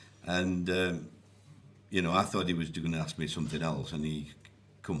Janet, and you know, I thought he was going to ask me something else, and he,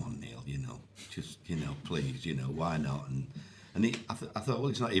 "Come on, Neil, you know, just, you know, please, you know, why not?" And I thought, well,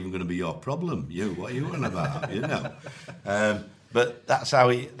 it's not even going to be your problem. What are you on about? You know, but that's how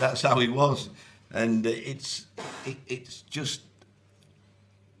he was, and it's just,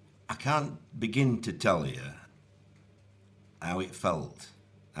 I can't begin to tell you how it felt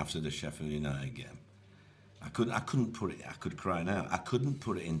after the Sheffield United game. I couldn't put it. I could cry now. I couldn't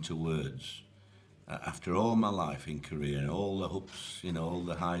put it into words. After all my life in career and all the ups, you know, all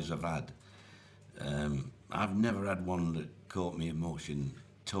the highs I've had, I've never had one that caught me emotion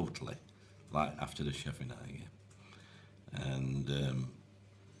totally, like after the Sheffield United game. And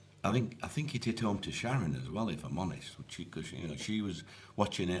I think it hit home to Sharon as well, if I'm honest, because you know, she was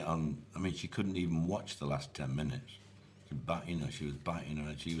watching it on. I mean, she couldn't even watch the last 10 minutes. She was biting her,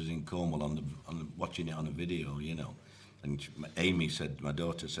 and she was in Cornwall on the watching it on a video, you know. And Amy said, my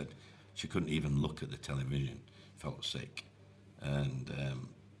daughter said, she couldn't even look at the television, felt sick, and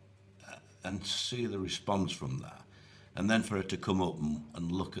see the response from that, and then for her to come up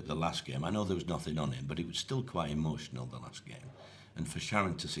and look at the last game. I know there was nothing on it, but it was still quite emotional, the last game, and for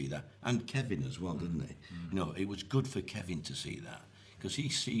Sharon to see that, and Kevin as well, didn't he? You know, it was good for Kevin to see that, because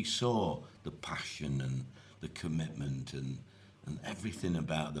he saw the passion and the commitment and everything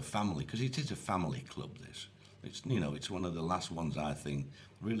about the family, because it is a family club, this. It's, you know, it's one of the last ones, I think,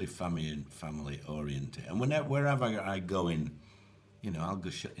 really family oriented. And wherever I go in, you know, I'll go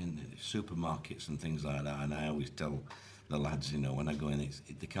in the supermarkets and things like that, and I always tell the lads, you know, when I go in,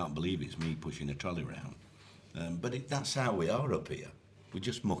 they can't believe it's me pushing a trolley around. But that's how we are up here. We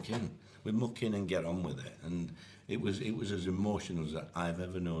just muck in. We muck in and get on with it. And it was as emotional as I've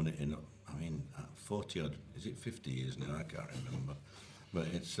ever known it in, I mean, 40 odd, is it 50 years now? I can't remember. But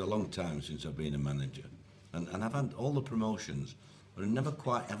it's a long time since I've been a manager. And I've had all the promotions, but I never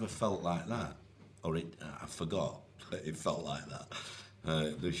quite ever felt like that. Or I forgot it felt like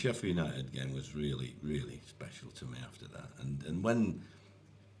that. The Sheffield United game was really, really special to me after that. And when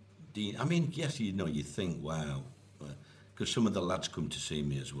Dean, I mean, yes, you know, you think, wow, because some of the lads come to see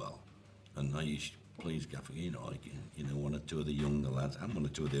me as well. And I used, please, Gaffer, you know, like, you know, one or two of the younger lads and one or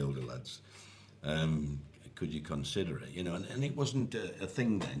two of the older lads. Could you consider it? You know, and it wasn't a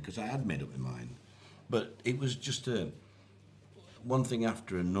thing then, because I had made up my mind. But it was just one thing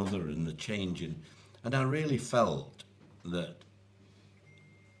after another and the changing, and I really felt that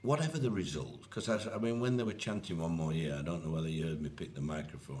whatever the result, because I mean, when they were chanting 1 more year, I don't know whether you heard me pick the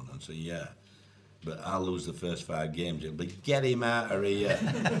microphone and say, yeah, but I'll lose the first 5 games. It'll be, get him out of here.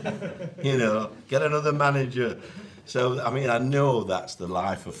 You know, get another manager. So, I mean, I know that's the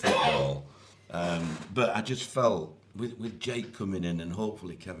life of football. But I just felt, with Jake coming in and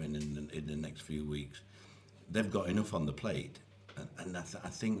hopefully Kevin in the next few weeks, they've got enough on the plate. And I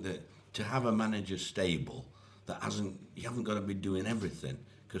think that to have a manager stable that you haven't got to be doing everything,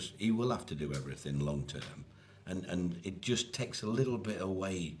 because he will have to do everything long term. And it just takes a little bit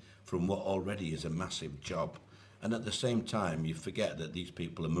away from what already is a massive job. And at the same time, you forget that these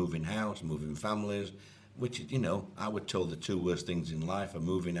people are moving house, moving families, which, you know, I would told the 2 worst things in life are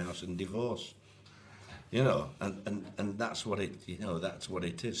moving house and divorce. You know, and that's what it, you know, that's what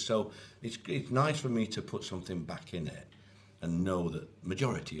it is. So it's nice for me to put something back in it and know that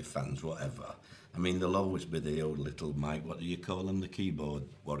majority of fans, whatever, I mean, there'll always be the old little Mike, what do you call them, the keyboard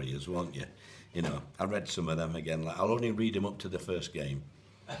warriors, won't you? You know, I read some of them again. Like, I'll only read them up to the first game.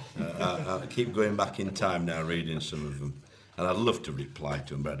 I keep going back in time now, reading some of them, and I'd love to reply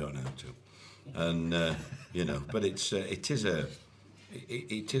to them, but I don't know how to. And you know, but it is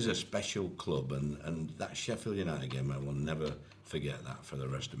a special club, and that Sheffield United game, I will never forget that for the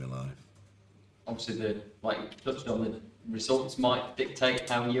rest of my life. Obviously, like you touched on, the results might dictate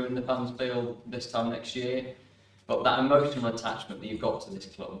how you and the fans feel this time next year, but that emotional attachment that you've got to this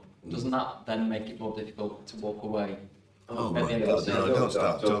club, doesn't that then make it more difficult to walk away? Oh my God, no, don't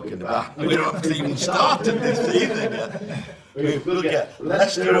start talking about it. We haven't even started this season yet. We'll get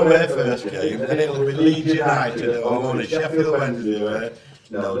Leicester away first game, then it'll be Leeds United at home and Sheffield Wednesday away.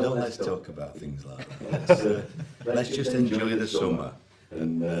 No, let's talk about things like that. Let's just enjoy the summer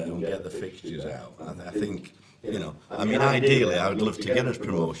and get the fixtures out. I think, you know, I mean, ideally, I would love to get us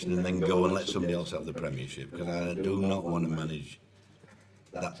promotion and then go and let somebody else have the Premiership, because I do not want to manage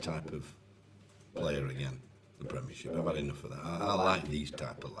that type of player again. The Premiership. I've had enough of that. I like these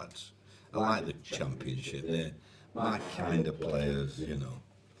type of lads. I like the Championship. They're my kind of players, you know.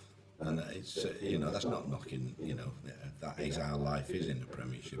 And it's, you know, that's not knocking, you know, that is how life is in the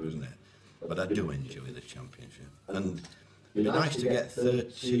Premiership, isn't it? But I do enjoy the Championship. And it'd be nice to get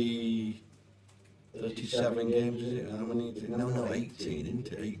 37 games, is it? How many? No, 18,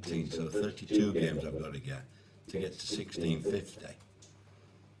 isn't it? 18, so 32 games I've got to get to 1650.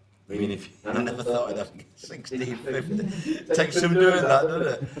 I mean, I never thought I'd have 1650. Takes some doing that,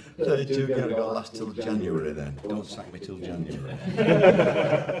 doesn't it? 32 games, I've got to last till January then. Don't sack me till January.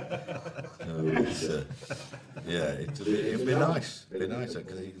 So it'd be nice. It'd be nice,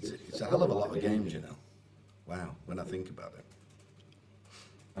 because it's a hell of a lot of games, you know. Wow, when I think about it.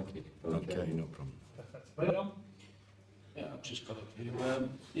 Thank you. Okay, no problem. Yeah, I've just got a few.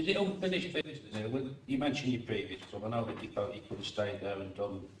 Is it unfinished business? You mentioned your previous club. I know that you thought you could have stayed there and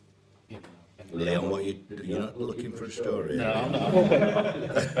done, you know. Leon, you're not looking for a story? No,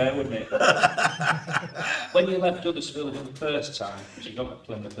 bear with me. When you left Huddersfield for the first time, you got to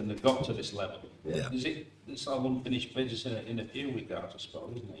Plymouth and they've got to this level. Yeah. Is it's all unfinished business in a few regards, I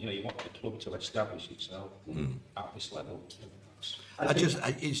suppose, isn't it? You know, you want the club to establish itself at this level.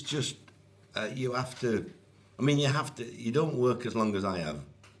 It's just, you have to, I mean, you don't work as long as I have,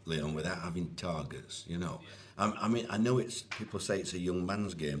 Leon, without having targets, you know. I mean, I know people say it's a young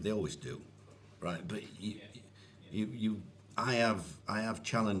man's game, they always do, right? But I have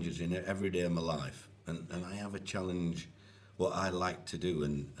challenges in it every day of my life, and I have a challenge what I like to do,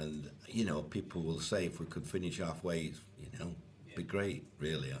 and you know, people will say if we could finish halfway, you know, be great,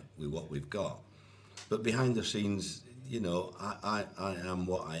 really, with what we've got. But behind the scenes, you know, I am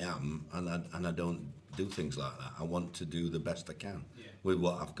what I am, and I don't do things like that. I want to do the best I can with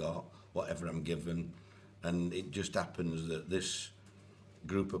what I've got, whatever I'm given, and it just happens that this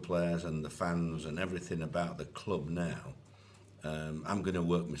group of players and the fans and everything about the club now, I'm going to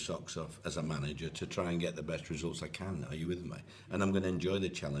work my socks off as a manager to try and get the best results I can. Are you with me? And I'm going to enjoy the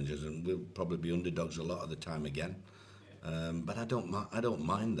challenges, and we'll probably be underdogs a lot of the time again. But I don't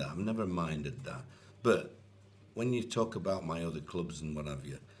mind that. I've never minded that. But when you talk about my other clubs and what have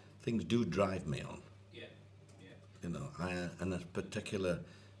you, things do drive me on. You know, and there's particular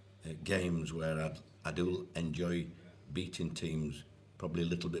games where I do enjoy beating teams probably a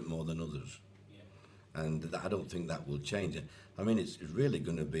little bit more than others. And I don't think that will change it. I mean, it's really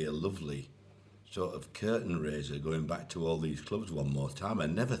going to be a lovely sort of curtain raiser going back to all these clubs one more time. I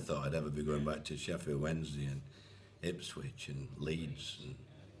never thought I'd ever be going back to Sheffield Wednesday and Ipswich and Leeds. And,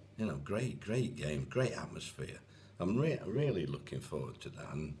 you know, great game, great atmosphere. I'm really looking forward to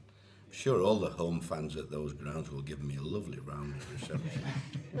that. And sure all the home fans at those grounds will give me a lovely round of reception.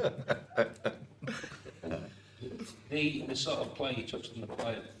 The sort of play you touched on the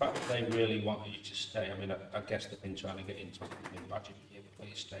player, the fact that they really wanted you to stay. I mean, I guess they've been trying to get into it. I mean, imagine you play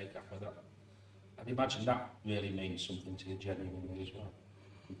a stake after that. I'd imagine that really means something to you genuinely as well.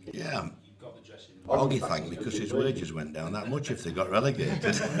 Yeah. You've got the dressing room. Augie thanked me because his wages went down that much if they got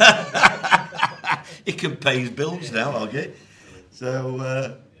relegated. He can pay his bills now, Augie.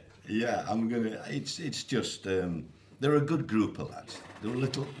 So, yeah, I'm gonna. It's just they're a good group of lads. They were a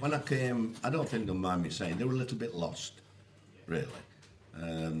little. When I came, I don't think they'll mind me saying they were a little bit lost, really,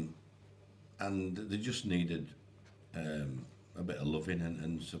 and they just needed a bit of loving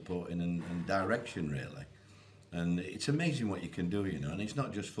and supporting and direction, really. And it's amazing what you can do, you know. And it's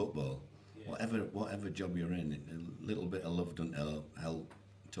not just football. Whatever job you're in, a little bit of love doesn't help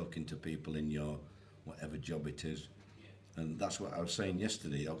talking to people in your whatever job it is. And that's what I was saying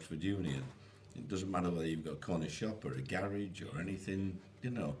yesterday, Oxford Union. It doesn't matter whether you've got a corner shop or a garage or anything, you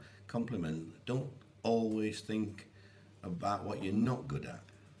know, compliment. Don't always think about what you're not good at.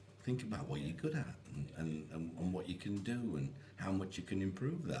 Think about what you're good at and what you can do and how much you can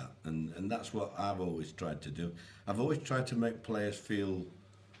improve that. And that's what I've always tried to do. I've always tried to make players feel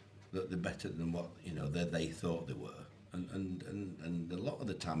that they're better than what, you know, they thought they were. And a lot of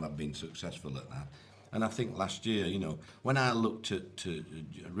the time I've been successful at that. And I think last year, you know, when I looked at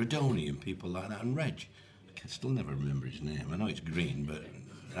Radoni and people like that, and Reg, I can still never remember his name. I know it's Green, but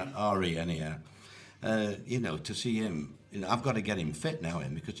R.E. anyhow. You know, to see him, you know, I've got to get him fit now,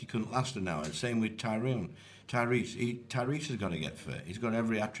 because he couldn't last an hour. Same with Tyrese. Tyrese has got to get fit. He's got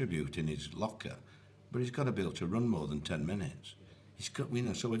every attribute in his locker, but he's got to be able to run more than 10 minutes. He's got, you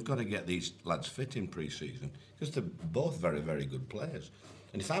know, so we've got to get these lads fit in pre-season because they're both very, very good players.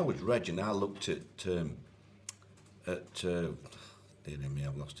 And if I was Reg and I looked at dear me,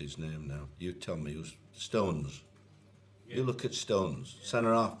 I've lost his name now. You tell me, who's Stones? Yeah. You look at Stones,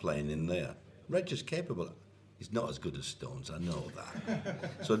 centre half playing in there. Reg is capable. He's not as good as Stones, I know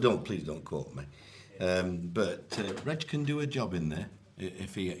that. So please don't quote me. But Reg can do a job in there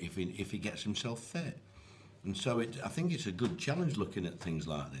if he gets himself fit. And so I think it's a good challenge looking at things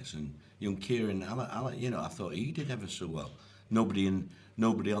like this. And young Kieran, you know, I thought he did ever so well.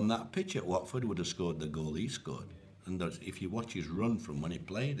 Nobody on that pitch at Watford would have scored the goal he scored. And if you watch his run from when he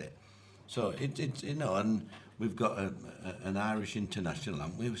played it. So it's you know, and we've got an Irish international,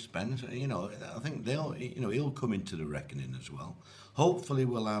 and we've spent, you know, I think he'll come into the reckoning as well. Hopefully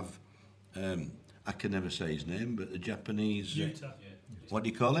we'll have, I can never say his name, but the Japanese. Yuta. What do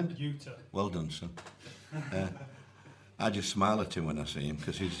you call him? Yuta. Well done, son. I just smile at him when I see him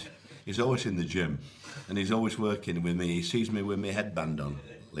because he's always in the gym and he's always working with me. He sees me with my headband on,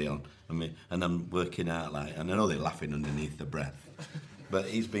 Leon, and I'm working out like, and I know they're laughing underneath the breath, but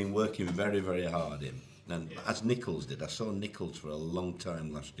he's been working very, very hard and as Nichols did. I saw Nichols for a long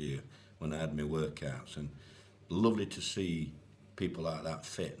time last year when I had my workouts, and lovely to see people like that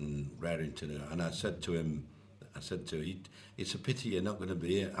fit and raring to do. And I said to him, it's a pity you're not going to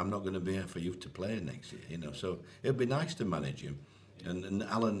be here. I'm not going to be here for you to play next year, you know. So it'd be nice to manage him. And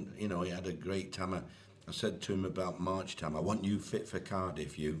Alan, you know, he had a great time. I said to him about March time, I want you fit for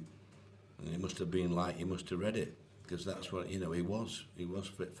Cardiff, you. And it must have been like he must have read it, because that's what, you know, he was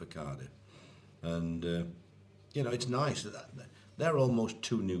fit for Cardiff. And you know, it's nice that they're almost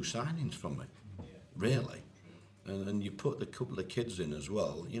 2 new signings from me, really. And you put the couple of kids in as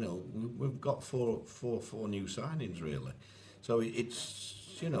well, you know, we've got four new signings, really. So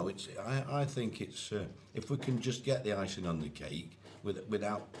it's, you know, I think it's, if we can just get the icing on the cake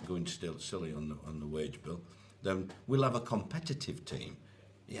without going still silly on the wage bill, then we'll have a competitive team.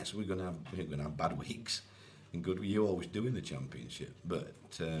 Yes, we're going to have bad weeks, and good. You always do in the Championship, but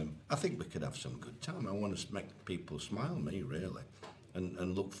I think we could have some good time. I want to make people smile, me really,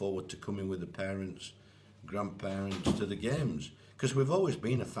 and look forward to coming with the parents, grandparents to the games, because we've always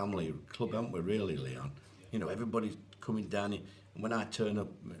been a family club, haven't we, really, Leon? You know, everybody's coming down here. When I turn up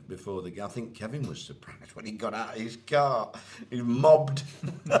before the game, I think Kevin was surprised when he got out of his car. He's mobbed.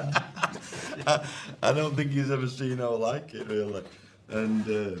 I don't think he's ever seen how like it, really.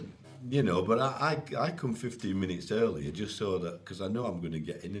 And you know, but I come 15 minutes earlier just so that, because I know I'm going to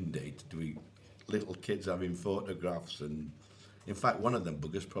get inundated with little kids having photographs, and in fact one of them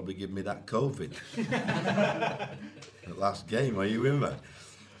buggers probably give me that COVID the last game. Are you with me?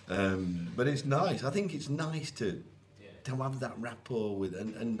 But it's nice. I think it's nice to have that rapport with,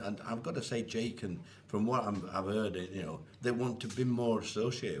 and I've got to say, Jake, and from what I've heard, you know, they want to be more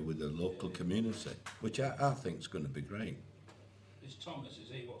associated with the local community, which I think is going to be great. Is Thomas,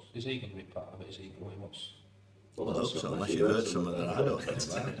 is he going to be part of it? Is he going, Well, I hope so, unless you've heard something that I don't know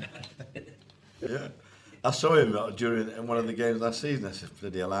about. Yeah. I saw him during one of the games last season. I said,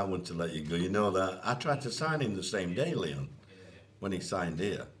 bloody hell, I want to let you go. You know that. I tried to sign him the same day, Leon, when he signed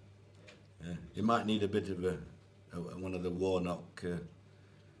here. Yeah. You might need a bit of one of the Warnock,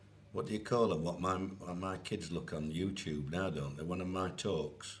 what do you call them? What my kids look on YouTube now, don't they? One of my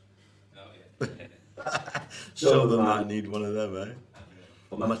talks. Oh, yeah. Some of them might need one of them, eh?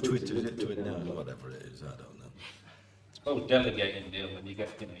 Well, my Twitter, is it Twitter? No, whatever it is, I don't know. I suppose delegating, Neil, when you get,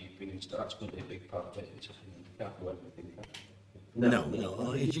 you've been into that's going to be a big part of it. You can't do everything.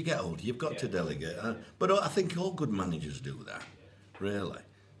 No. As you get older, you've got to delegate. But I think all good managers do that, really.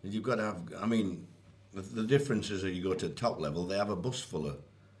 You've got to have. I mean, the difference is that you go to the top level, they have a bus full of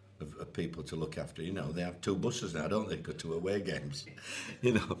people to look after. They have 2 buses now, don't they? Go to away games.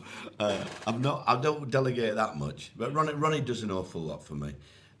 I don't delegate that much, but Ronnie does an awful lot for me.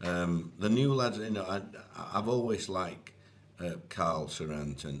 The new lads, I've always liked Carl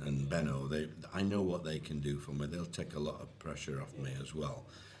Surrant and Benno. I know what they can do for me. They'll take a lot of pressure off me as well,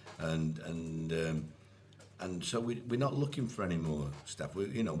 and so we're not looking for any more staff.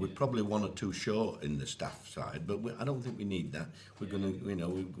 We're probably 1 or 2 short in the staff side, but I don't think we need that. We're going to,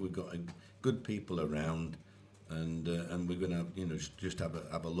 we've got good people around, and we're going to, just have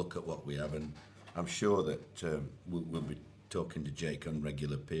a look at what we have, and I'm sure that we'll be talking to Jake on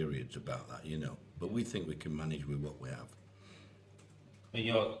regular periods about that, But we think we can manage with what we have. In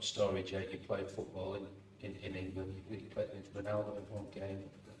your story, Jake, you played football in England. You played against Ronaldo in 1 game.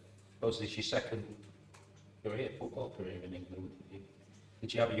 I suppose this is your second football career in England.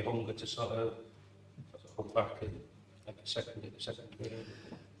 Did you have your hunger to sort of come back and have a second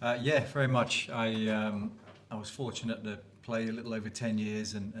career? Yeah, very much. I was fortunate to play a little over 10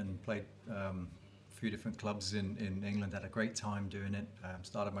 years and played a few different clubs in England. Had a great time doing it.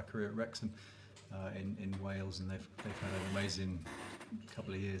 Started my career at Wrexham in Wales, and they've had an amazing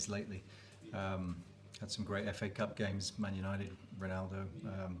couple of years lately. Had some great FA Cup games, Man United, Ronaldo,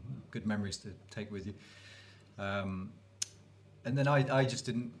 good memories to take with you. And then I just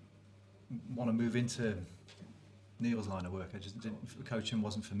didn't want to move into Neil's line of work. Coaching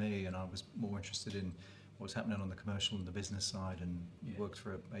wasn't for me, and I was more interested in what was happening on the commercial and the business side, and worked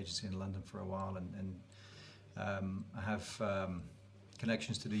for an agency in London for a while, and I have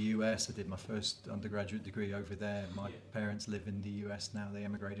connections to the US. I did my first undergraduate degree over there. My parents live in the US now. They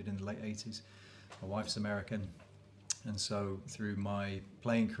emigrated in the late 80s. My wife's American. And so through my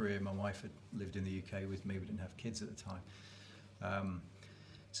playing career, my wife had lived in the UK with me. We didn't have kids at the time.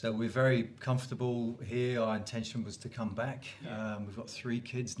 So we're very comfortable here. Our intention was to come back. We've got 3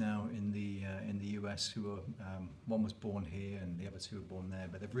 kids now in the US who are, one was born here and the other 2 were born there,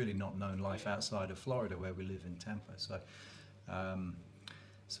 but they've really not known life outside of Florida, where we live in Tampa.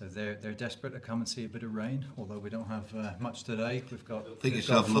 So they're desperate to come and see a bit of rain, although we don't have much today. We've got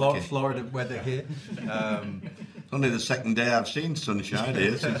Florida weather here. Only the second day I've seen sunshine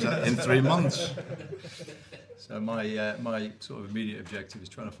here since in 3 months. So my sort of immediate objective is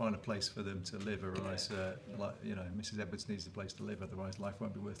trying to find a place for them to live, otherwise, Mrs. Edwards needs a place to live, otherwise life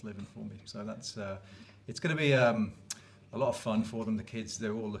won't be worth living for me. So that's it's going to be a lot of fun for them. The kids,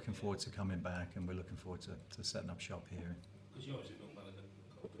 they're all looking forward to coming back, and we're looking forward to setting up shop here. Because you obviously don't want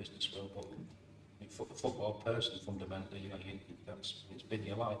to business world, but a football person fundamentally, it's been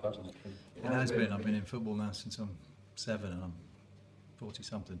your life, hasn't it? It has been. I've been in football now since I'm 7, and I'm 40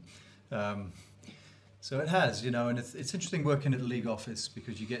 something. So it has, and it's interesting working at the league office,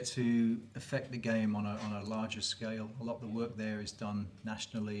 because you get to affect the game on a larger scale. A lot of the work there is done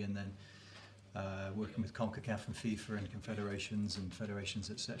nationally, and then working with CONCACAF and FIFA and confederations and federations,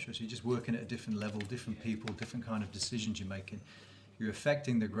 etc. So you're just working at a different level, different people, different kind of decisions you're making. You're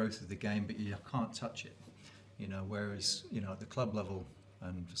affecting the growth of the game, but you can't touch it. Whereas at the club level,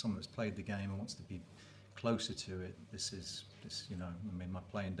 and for someone that's played the game and wants to be closer to it, this, my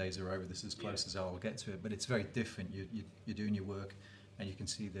playing days are over. This is as close as I'll get to it, but it's very different. You're doing your work, and you can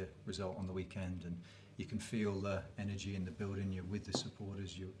see the result on the weekend, and you can feel the energy in the building. You're with the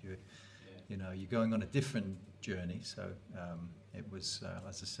supporters. You're going on a different journey. So it was,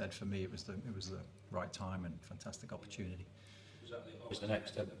 as I said, for me, it was the right time and fantastic opportunity. Was the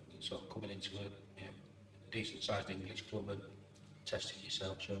next step sort of coming into a decent-sized English club and testing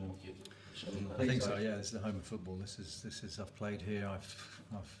yourself, showing you? I think so. Yeah, this is the home of football. This is I've played here. I've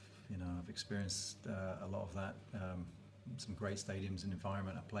experienced a lot of that. Some great stadiums and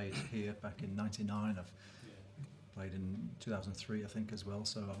environment. I played here back in '99. I've played in 2003, I think, as well.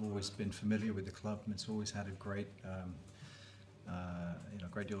 So I've always been familiar with the club, and it's always had a great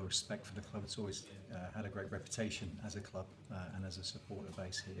deal of respect for the club. It's always had a great reputation as a club and as a supporter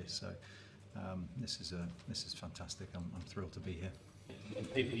base here. So This is fantastic. I'm thrilled to be here.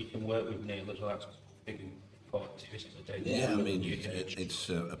 And people you can work with, Neil, as well. That's big and important to you, isn't it? Yeah, I mean, it's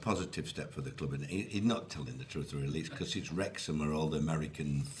a positive step for the club, and he's not telling the truth, really, because it's Wrexham are all the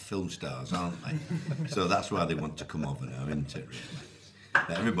American film stars, aren't they? So that's why they want to come over now, isn't it,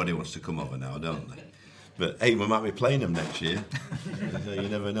 really? Everybody wants to come over now, don't they? But hey, we might be playing them next year. So you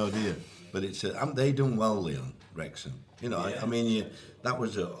never know, do you? But it's haven't they done well, Leon, Wrexham? You know, I mean, that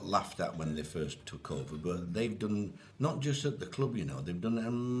was laughed at when they first took over, but they've done, not just at the club, you know, they've done an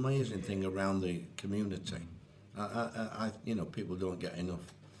amazing thing around the community. You know, people don't get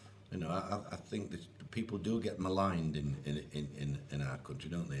enough. You know, I think that people do get maligned in our country,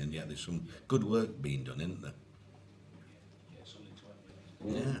 don't they? And yet there's some good work being done, isn't there?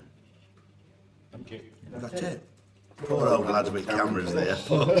 Yeah. Thank you. That's it. Poor old lads with cameras there.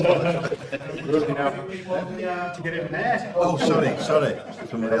 To get in there. Oh, sorry.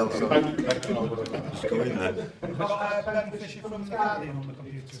 Somebody else. Just go in there. We've got Ben Fisher from The Guardian on the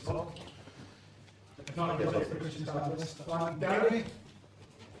computer as well. If not, I'll get the questions out of this. Gary?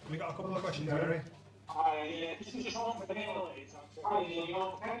 We got a couple of questions, Gary.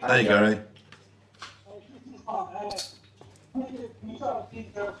 Hey, Gary. You sort of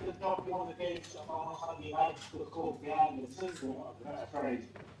did go for the top one of the games on how the United could go behind the scenes, I'm afraid.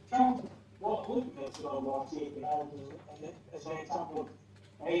 What would make it all more and as an example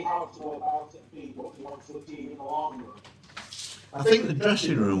of A, how to go about it, B, what you want to achieve in the long run? I think the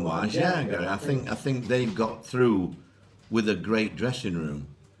dressing room wise, yeah, Gary. I think they've got through with a great dressing room,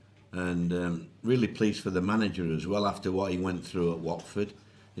 and really pleased for the manager as well after what he went through at Watford.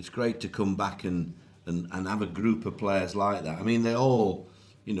 It's great to come back and have a group of players like that. I mean, they all,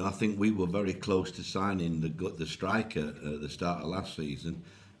 you know, I think we were very close to signing the striker at the start of last season,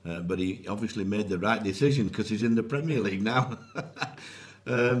 but he obviously made the right decision because he's in the Premier League now.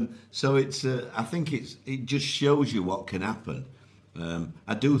 So it's, I think it just shows you what can happen.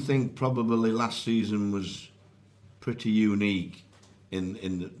 I do think probably last season was pretty unique in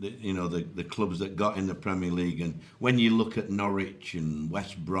the clubs that got in the Premier League, and when you look at Norwich and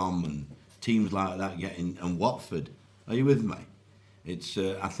West Brom and teams like that getting, and Watford, are you with me? It's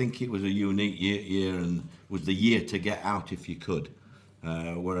I think it was a unique year and was the year to get out if you could.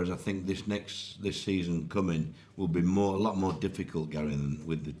 Whereas I think this season coming will be a lot more difficult, Gary, than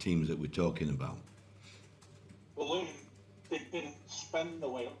with the teams that we're talking about. Well, they didn't spend the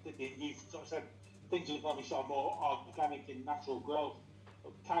way up, did they? You've sort of said things are probably sort of more organic and natural growth,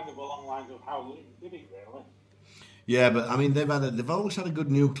 kind of along the lines of how Luton did it, really. Yeah, but I mean they've always had a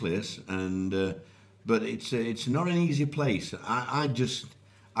good nucleus, and but it's not an easy place. I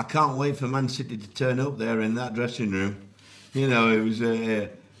can't wait for Man City to turn up there in that dressing room. You know, it was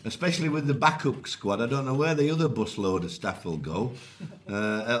especially with the backup squad. I don't know where the other busload of staff will go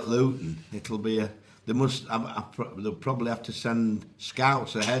at Luton. It'll be they'll probably have to send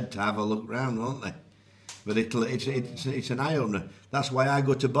scouts ahead to have a look round, won't they? But it's an eye opener. That's why I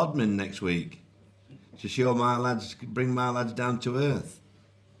go to Bodmin next week, to show my lads, bring my lads down to earth.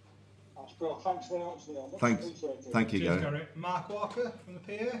 That's brilliant. Thanks very much, Neil. Thank you, Cheers, Gary. Mark Walker from the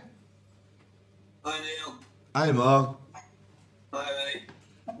PA. Hi, Neil. Hi, Mark. Hi, mate.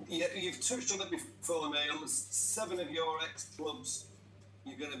 Yeah, you've touched on it before, Neil. 7 of your ex-clubs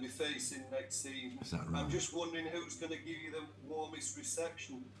you're going to be facing next season. Is that right? I'm just wondering who's going to give you the warmest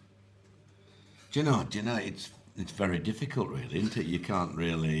reception. Do you know? It's very difficult, really, isn't it? You can't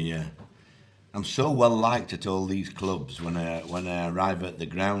really. I'm so well liked at all these clubs. When I arrive at the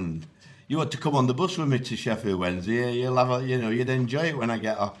ground, you want to come on the bus with me to Sheffield Wednesday. You'll have you'd enjoy it when I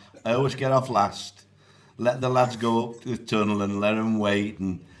get off. I always get off last. Let the lads go up the tunnel and let them wait,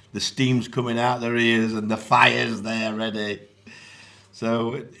 and the steam's coming out their ears and the fire's there ready.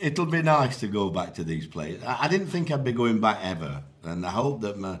 So it'll be nice to go back to these places. I didn't think I'd be going back ever, and I hope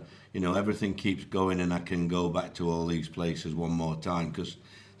that everything keeps going and I can go back to all these places one more time, because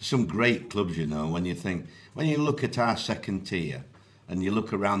there's some great clubs, when you look at our second tier and you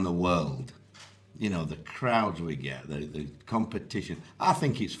look around the world, the crowds we get, the competition. I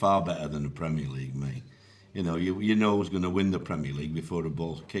think it's far better than the Premier League, mate. You know who's going to win the Premier League before the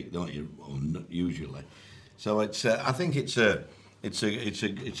ball's kicked, don't you? Usually. So I think it's a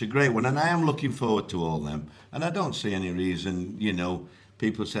great one, and I am looking forward to all them. And I don't see any reason.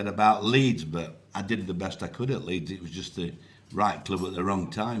 People said about Leeds, but I did the best I could at Leeds. It was just the right club at the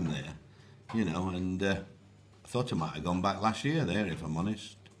wrong time there, And I thought I might have gone back last year there, if I'm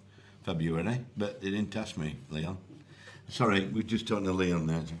honest, February. But they didn't ask me, Leon. Sorry, we're just talking to Leon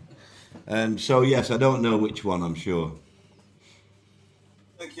there. So yes, I don't know which one. I'm sure.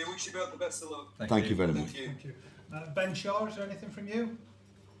 Thank you. Wish you both the best of luck. Thank you very much. Thank you. Ben Shaw, is there anything from you?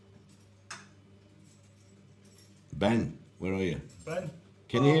 Ben, where are you? Ben?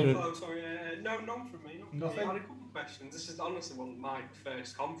 Can you hear it? Oh, sorry. No, none from me. Nothing? I had a couple of questions. This is honestly one of my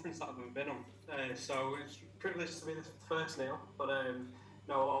first conference that I've ever been on. So it's a privilege to be the first, Neil. But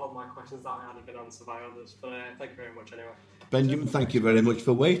no, all of my questions that I had have been answered by others. But thank you very much anyway. Benjamin, thank you very much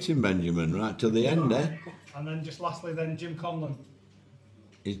for waiting, Benjamin, right till the end, eh? And then just lastly then, Jim Conlon.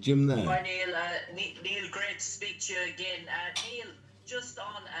 Is Jim there? Hi Neil, Neil, great to speak to you again. Neil, just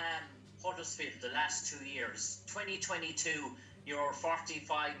on Huddersfield the last 2 years, 2022, you're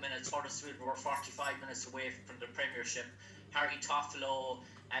 45 minutes, Huddersfield were 45 minutes away from the Premiership. Harry Toffolo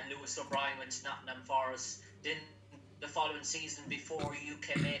and Lewis O'Brien went to Nottingham Forest. Then the following season before you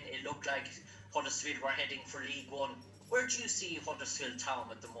came in, it looked like Huddersfield were heading for League One. Where do you see Huddersfield Town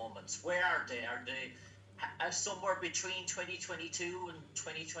at the moment? Where are they? Are they somewhere between 2022 and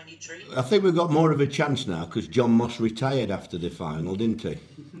 2023? I think we've got more of a chance now because John Moss retired after the final, didn't he?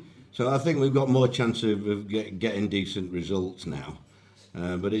 So I think we've got more chance of getting decent results now.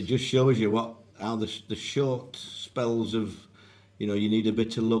 But it just shows you how the short spells of, you need a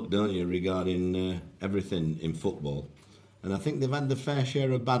bit of luck, don't you, regarding everything in football. And I think they've had the fair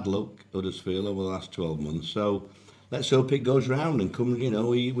share of bad luck, Huddersfield, over the last 12 months. So let's hope it goes round and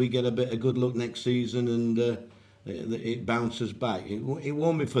we get a bit of good luck next season and it bounces back. It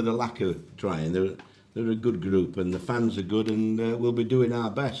won't be for the lack of trying. They're a good group and the fans are good and we'll be doing our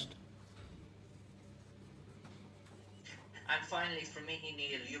best. And finally, for me,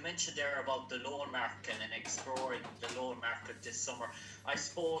 Neil, you mentioned there about the loan market and exploring the loan market this summer. I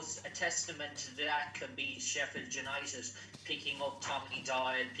suppose a testament to that can be Sheffield United picking up Tommy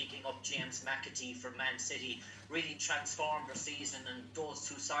Doyle, picking up James McAtee from Man City, really transformed their season, and those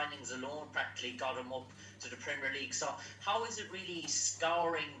two signings alone practically got them up to the Premier League. So how is it really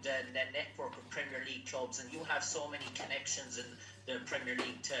scouring the network of Premier League clubs, and you have so many connections in the Premier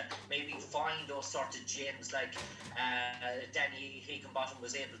League, to maybe find those sort of gems like Danny Higginbottom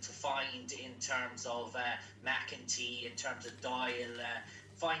was able to find in terms of McEntee, in terms of Doyle,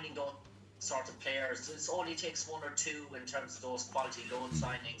 finding those sort of players. It only takes one or two in terms of those quality loan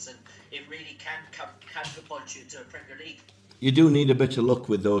signings, and it really can catapult you to the Premier League. You do need a bit of luck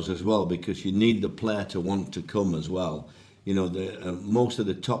with those as well, because you need the player to want to come as well. Most of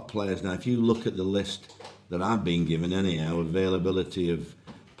the top players now, if you look at the list that I've been given anyhow, availability of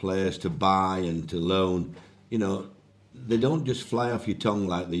players to buy and to loan, they don't just fly off your tongue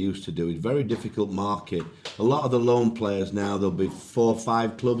like they used to do. It's a very difficult market. A lot of the loan players now, there'll be 4 or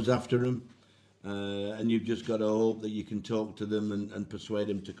 5 clubs after them, and you've just got to hope that you can talk to them and persuade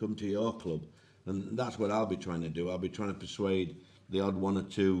them to come to your club. And that's what I'll be trying to do. I'll be trying to persuade the odd 1 or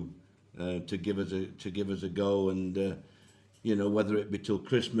 2 to give us a go, and whether it be till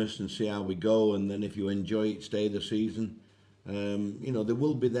Christmas and see how we go, and then if you enjoy it, stay the season. There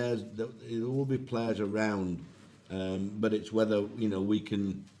will be players around, but it's whether we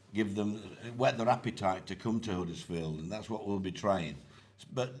can give them, whet their appetite to come to Huddersfield, and that's what we'll be trying.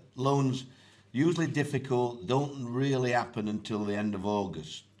 But loans, usually difficult, don't really happen until the end of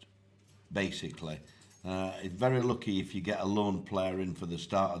August, basically. It's very lucky if you get a loan player in for the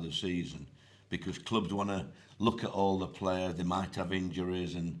start of the season, because clubs want to look at all the players. They might have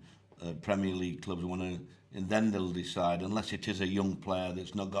injuries, and Premier League clubs want to, and then they'll decide, unless it is a young player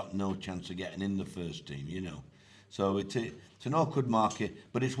that's not got no chance of getting in the first team, So it's an awkward market,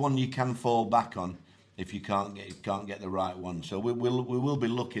 but it's one you can fall back on if you can't get the right one. So we will be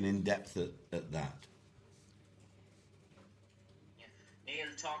looking in depth at that. Neil,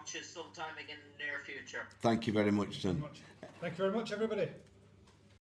 talk to you sometime again in the near future. Thank you very much, son. Thank you very much, everybody.